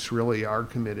folks really are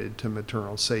committed to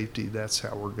maternal safety, that's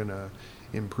how we're going to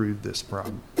improve this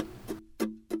problem.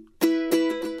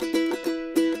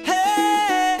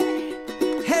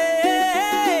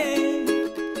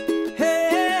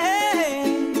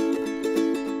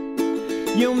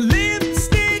 Your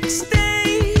lipstick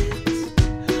stains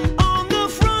on the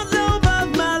front lobe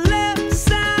of my left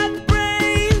side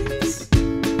brains.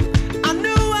 I knew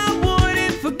I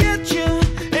wouldn't forget you.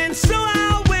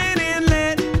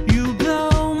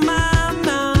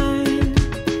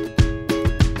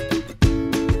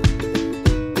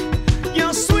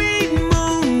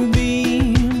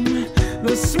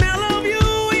 smell of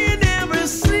you in every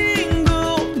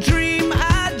single dream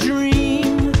I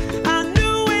dream. I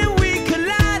knew when we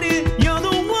collided, you're the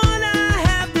one I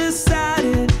have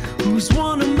decided who's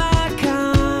one of my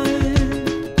kind.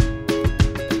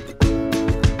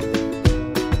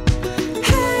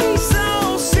 Hey,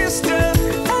 soul sister,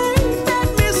 ain't that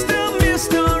Mr.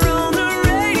 on the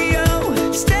radio?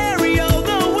 Stereo,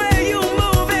 the way you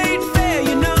move ain't fair,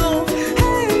 you know.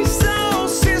 Hey, soul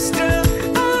sister,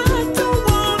 I don't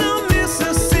wanna miss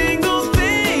a single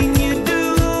thing you do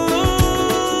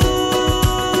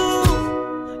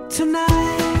tonight.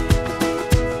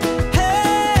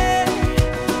 Hey,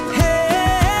 hey,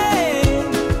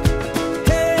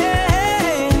 hey,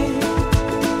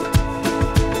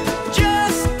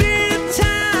 just in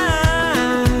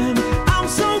time. I'm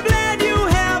so glad you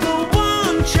have a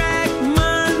one-track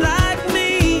mind like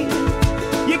me.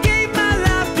 You gave my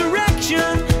life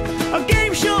direction, a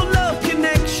game show love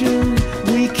connection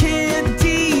we can't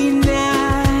deny.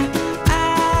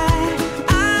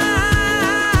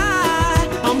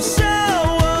 I'm so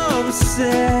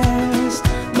obsessed.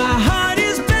 My heart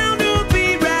is bound to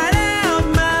beat right out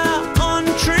my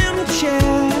untrimmed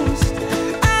chest.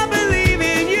 I believe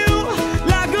in you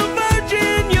like a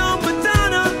virgin, young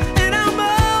Madonna, and I'm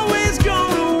always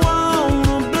gonna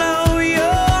wanna blow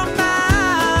your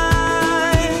mind.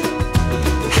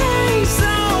 Hey,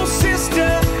 soul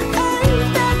sister,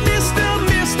 ain't that Mr.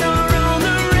 on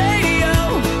the radio?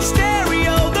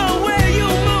 Stereo, the way you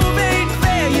move ain't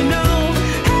fair, you know.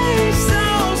 Hey,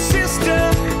 soul sister,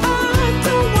 I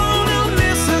don't wanna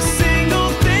miss a single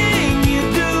thing you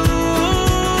do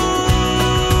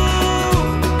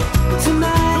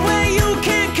tonight. The way you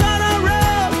can cut a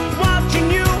rug, watching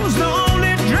you's the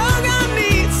only drug I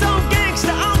need. So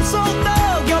gangsta, I'm so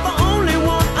thug, you're the only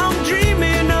one I'm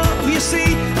dreaming of. You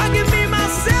see, I can be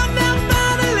myself now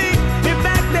finally. In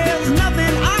fact, there's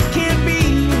nothing I can't be.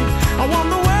 I want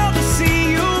the world to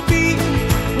see you be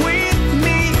with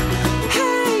me.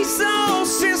 Hey, soul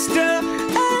sister,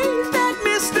 ain't that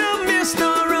Mr.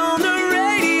 on the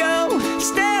radio?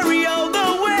 Stereo, the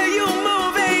way you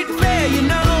move ain't fair, you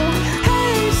know.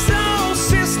 Hey, soul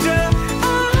sister,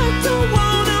 I don't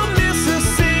wanna miss a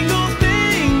single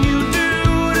thing you do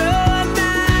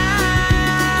tonight.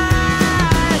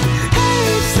 Hey,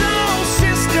 soul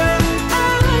sister, I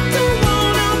don't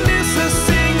wanna miss a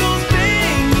single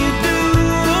thing you do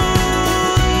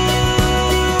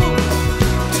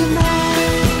tonight.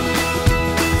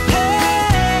 Hey,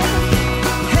 hey,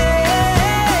 hey,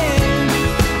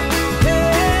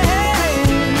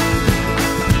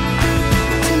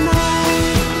 tonight.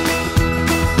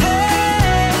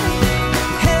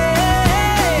 Hey, hey,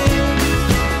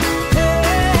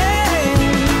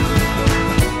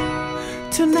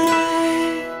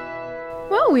 tonight.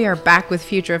 Well, we are back with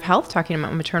Future of Health, talking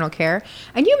about maternal care.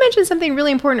 And you mentioned something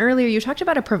really important earlier. You talked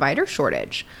about a provider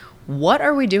shortage. What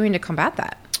are we doing to combat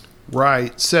that?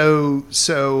 Right. So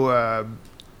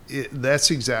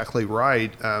that's exactly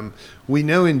right. We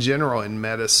know in general in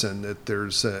medicine that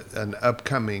there's an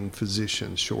upcoming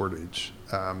physician shortage.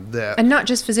 And not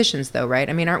just physicians, though, right?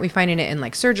 I mean, aren't we finding it in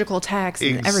like surgical techs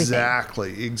and everything?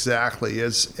 Exactly.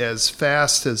 As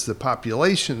fast as the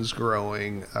population's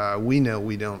growing, we know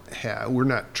we're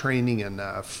not training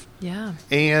enough. Yeah.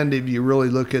 And if you really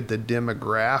look at the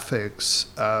demographics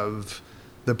of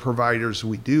the providers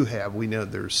we do have, we know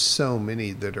there's so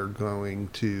many that are going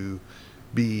to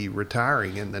be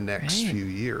retiring in the next few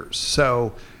years.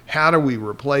 So how do we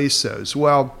replace those?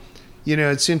 Well,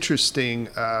 it's interesting.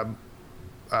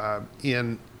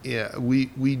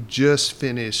 We just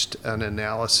finished an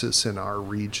analysis in our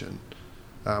region.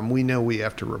 We know we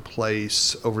have to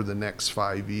replace over the next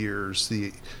 5 years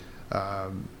the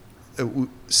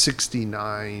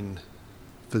 69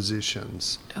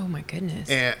 physicians. Oh my goodness.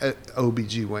 And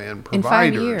OBGYN providers. In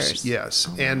 5 years. Yes.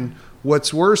 Oh, and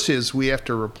what's worse is we have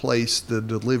to replace the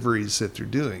deliveries that they're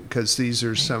doing, because these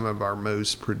are some of our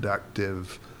most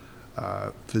productive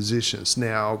physicians.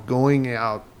 Now, going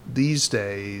out these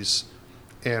days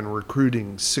and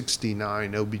recruiting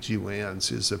 69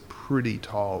 OBGYNs is a pretty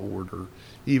tall order,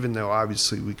 even though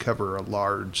obviously we cover a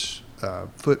large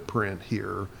footprint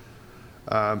here.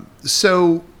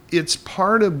 So it's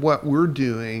part of what we're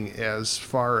doing as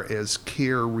far as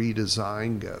care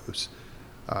redesign goes.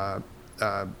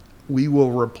 We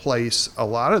will replace a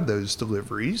lot of those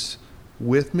deliveries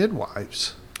with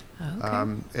midwives.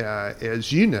 Okay.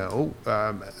 As you know,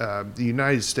 the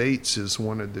United States is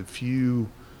one of the few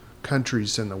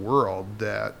countries in the world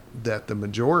that the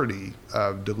majority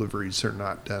of deliveries are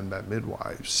not done by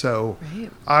midwives. So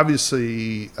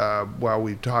obviously, while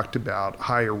we've talked about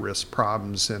higher risk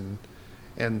problems and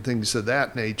and things of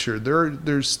that nature,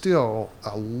 there's still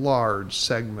a large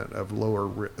segment of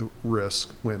lower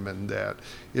risk women that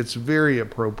it's very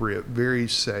appropriate, very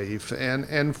safe,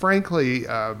 and frankly,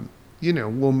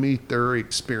 will meet their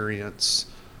experience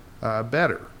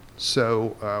better.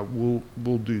 So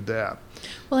we'll do that.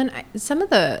 Well, and some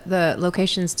of the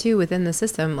locations too within the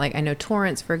system, like I know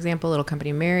Torrance, for example, Little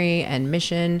Company Mary and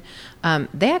Mission,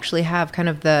 they actually have kind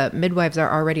of the midwives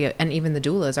are already, and even the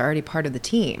doulas are already part of the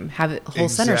team, have whole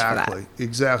centers for that.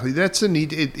 Exactly. That's a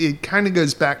neat, it kind of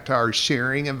goes back to our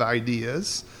sharing of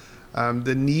ideas.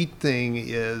 The neat thing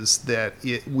is that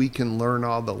we can learn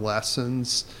all the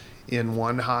lessons in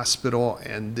one hospital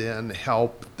and then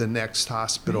help the next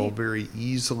hospital very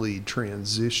easily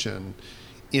transition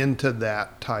into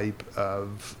that type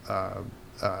of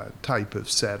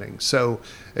setting. So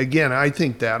again, I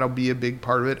think that'll be a big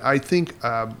part of it. I think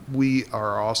we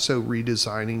are also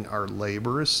redesigning our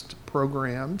laborist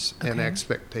programs and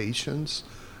expectations.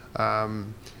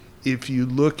 If you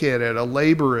look at it, a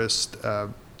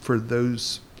laborist, for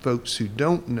those folks who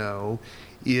don't know,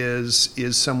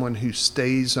 is someone who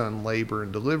stays on labor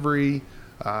and delivery.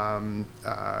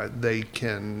 They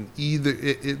can either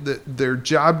their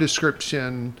job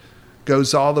description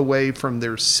goes all the way from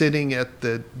they're sitting at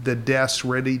the desk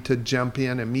ready to jump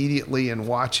in immediately and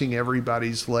watching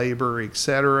everybody's labor,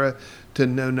 etc., to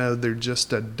no, they're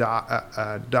just a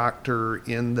doctor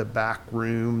in the back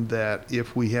room that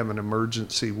if we have an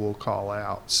emergency, we'll call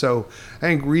out. So I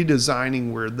think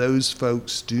redesigning where those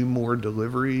folks do more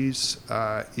deliveries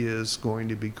is going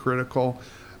to be critical.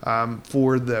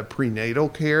 For the prenatal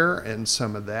care and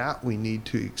some of that, we need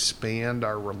to expand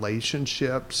our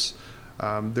relationships.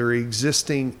 There are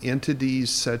existing entities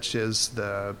such as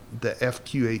the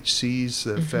FQHCs,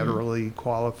 the federally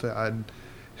qualified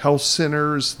health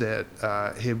centers that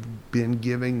have been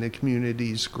giving the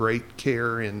communities great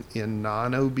care in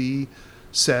non-OB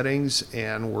settings,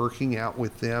 and working out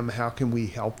with them, how can we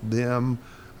help them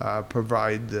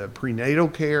provide the prenatal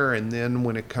care, and then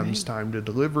when it comes time to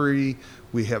delivery,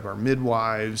 we have our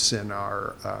midwives and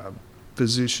our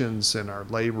physicians and our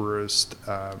laborists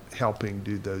helping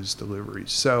do those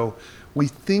deliveries. So we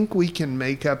think we can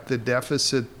make up the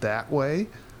deficit that way.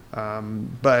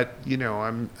 But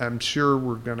I'm sure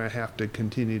we're going to have to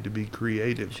continue to be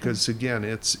creative because again,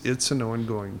 it's an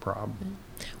ongoing problem.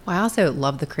 Well, I also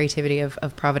love the creativity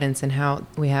of Providence and how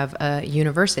we have a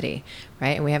university,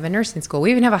 right? And we have a nursing school.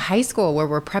 We even have a high school where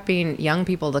we're prepping young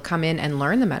people to come in and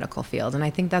learn the medical field. And I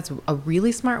think that's a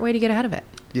really smart way to get ahead of it.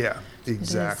 Yeah,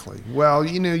 exactly. Well,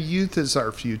 youth is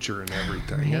our future and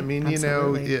everything. Right? I mean,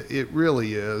 Absolutely. it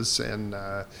really is. And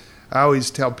I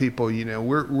always tell people,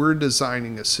 we're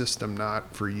designing a system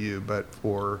not for you, but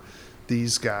for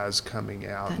these guys coming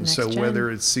out. That And next so gen. whether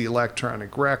it's the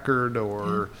electronic record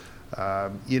or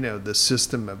the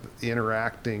system of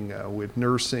interacting with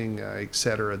nursing, et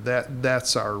cetera,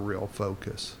 that's our real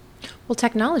focus. Well,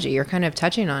 technology you're kind of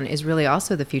touching on is really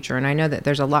also the future. And I know that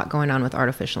there's a lot going on with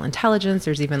artificial intelligence.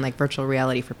 There's even like virtual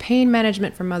reality for pain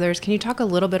management for mothers. Can you talk a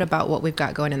little bit about what we've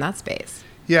got going in that space?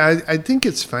 Yeah, I think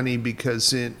it's funny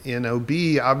because in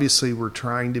OB, obviously we're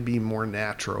trying to be more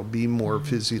natural, be more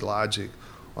physiologic.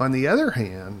 On the other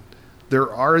hand,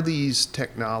 there are these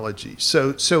technologies.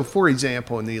 So for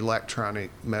example, in the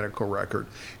electronic medical record,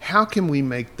 how can we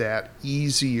make that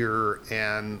easier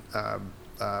and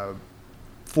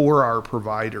for our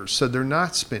providers so they're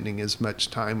not spending as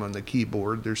much time on the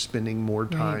keyboard, they're spending more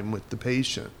time with the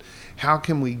patient? How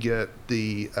can we get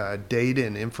the data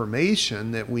and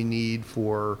information that we need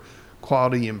for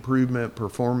quality improvement,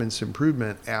 performance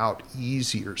improvement out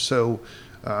easier? So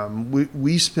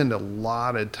we spend a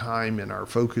lot of time in our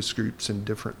focus groups and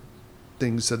different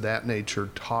things of that nature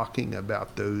talking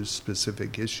about those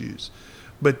specific issues.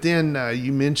 But then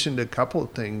you mentioned a couple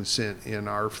of things in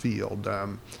our field.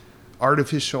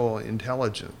 Artificial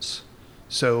intelligence.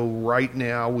 So right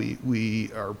now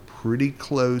we are pretty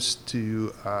close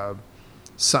to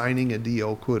signing a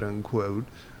deal, quote unquote,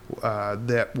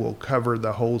 that will cover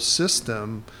the whole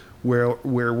system, where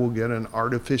we'll get an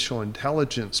artificial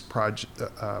intelligence product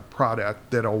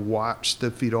that'll watch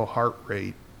the fetal heart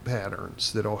rate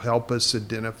patterns, that'll help us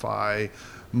identify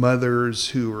mothers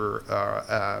who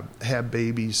are have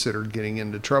babies that are getting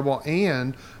into trouble,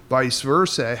 and vice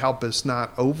versa, help us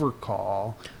not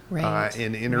overcall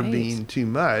and intervene too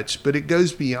much. But it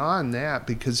goes beyond that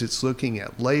because it's looking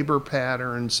at labor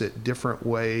patterns at different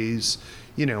ways.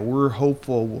 We're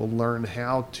hopeful we'll learn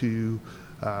how to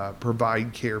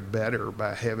provide care better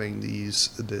by having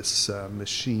this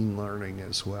machine learning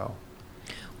as well.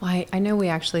 Well, I know we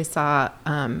actually saw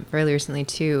fairly recently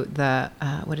too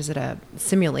a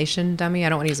simulation dummy? I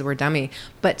don't want to use the word dummy,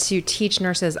 but to teach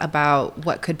nurses about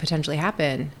what could potentially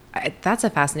happen. That's a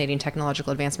fascinating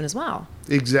technological advancement as well.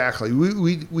 Exactly.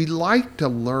 We like to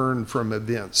learn from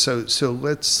events. So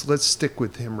let's stick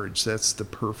with hemorrhage. That's the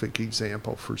perfect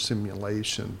example for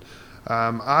simulation.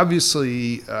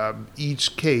 Obviously,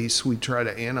 each case we try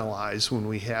to analyze when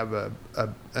we have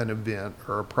an event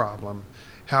or a problem.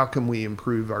 How can we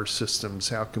improve our systems?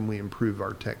 How can we improve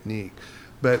our technique?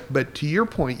 But to your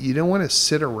point, you don't want to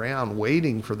sit around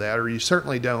waiting for that, or you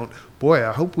certainly don't. Boy,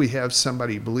 I hope we have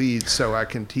somebody bleed so I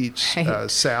can teach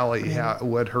Sally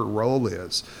what her role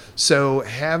is. So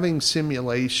having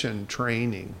simulation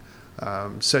training,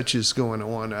 such as going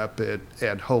on up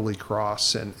at Holy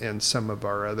Cross and some of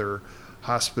our other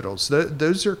hospitals,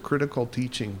 those are critical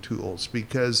teaching tools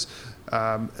because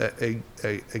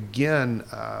again,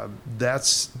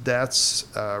 that's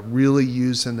really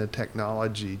using the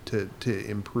technology to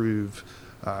improve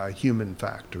human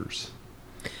factors.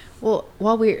 Well,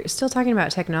 while we're still talking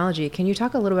about technology, can you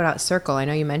talk a little bit about Circle? I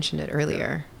know you mentioned it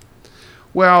earlier.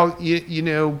 Well, you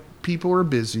know, people are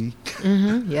busy.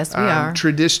 Mm-hmm. Yes, we are.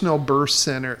 Traditional birth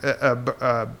center,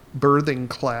 birthing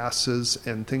classes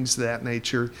and things of that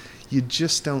nature, you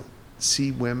just don't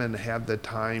see women have the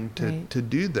time to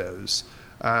do those.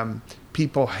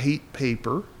 People hate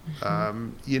paper. Mm-hmm.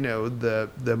 You know,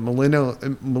 the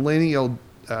millennial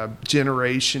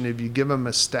generation, if you give them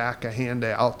a stack of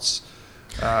handouts,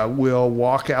 will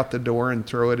walk out the door and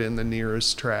throw it in the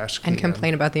nearest trash can. And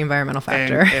complain about the environmental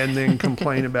factor. And then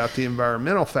complain about the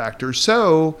environmental factor.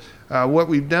 So what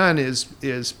we've done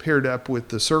is paired up with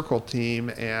the Circle team,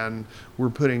 and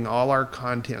we're putting all our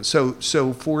content.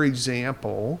 So for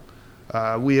example,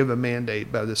 we have a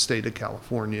mandate by the state of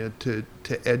California to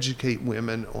educate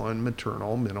women on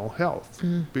maternal mental health.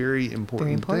 Very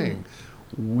important thing.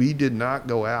 We did not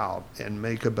go out and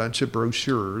make a bunch of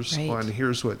brochures on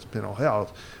here's what's mental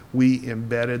health. We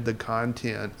embedded the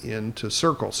content into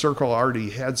Circle. Circle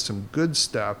already had some good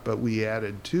stuff, but we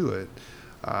added to it.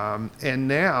 And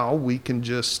now we can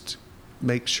just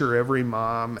make sure every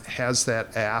mom has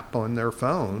that app on their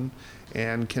phone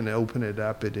and can open it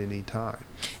up at any time.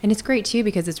 And it's great too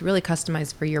because it's really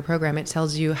customized for your program. It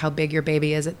tells you how big your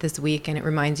baby is at this week, and it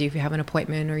reminds you if you have an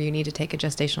appointment or you need to take a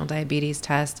gestational diabetes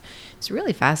test. It's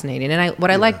really fascinating. And what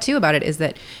I like too about it is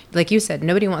that, like you said,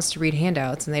 nobody wants to read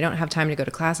handouts and they don't have time to go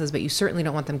to classes, but you certainly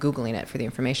don't want them Googling it for the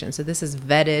information. So this is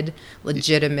vetted,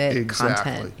 legitimate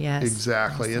content. Yes.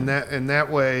 Exactly. Awesome. And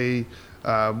that way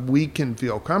we can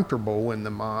feel comfortable when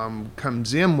the mom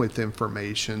comes in with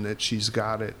information that she's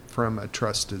got it from a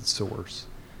trusted source.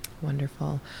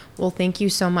 Wonderful. Well, thank you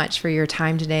so much for your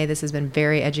time today. This has been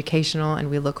very educational, and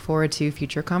we look forward to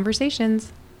future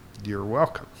conversations. You're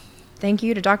welcome. Thank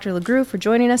you to Dr. LeGroux for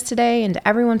joining us today, and to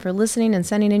everyone for listening and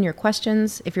sending in your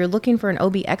questions. If you're looking for an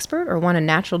OB expert or want a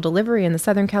natural delivery in the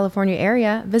Southern California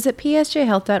area, visit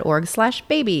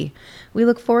psjhealth.org/baby. We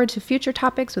look forward to future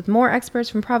topics with more experts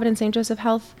from Providence St. Joseph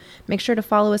Health. Make sure to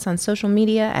follow us on social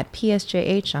media at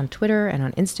PSJH on Twitter and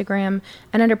on Instagram,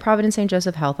 and under Providence St.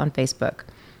 Joseph Health on Facebook.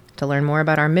 To learn more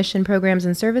about our mission, programs,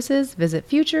 and services, visit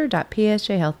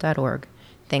future.psjhealth.org.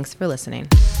 Thanks for listening.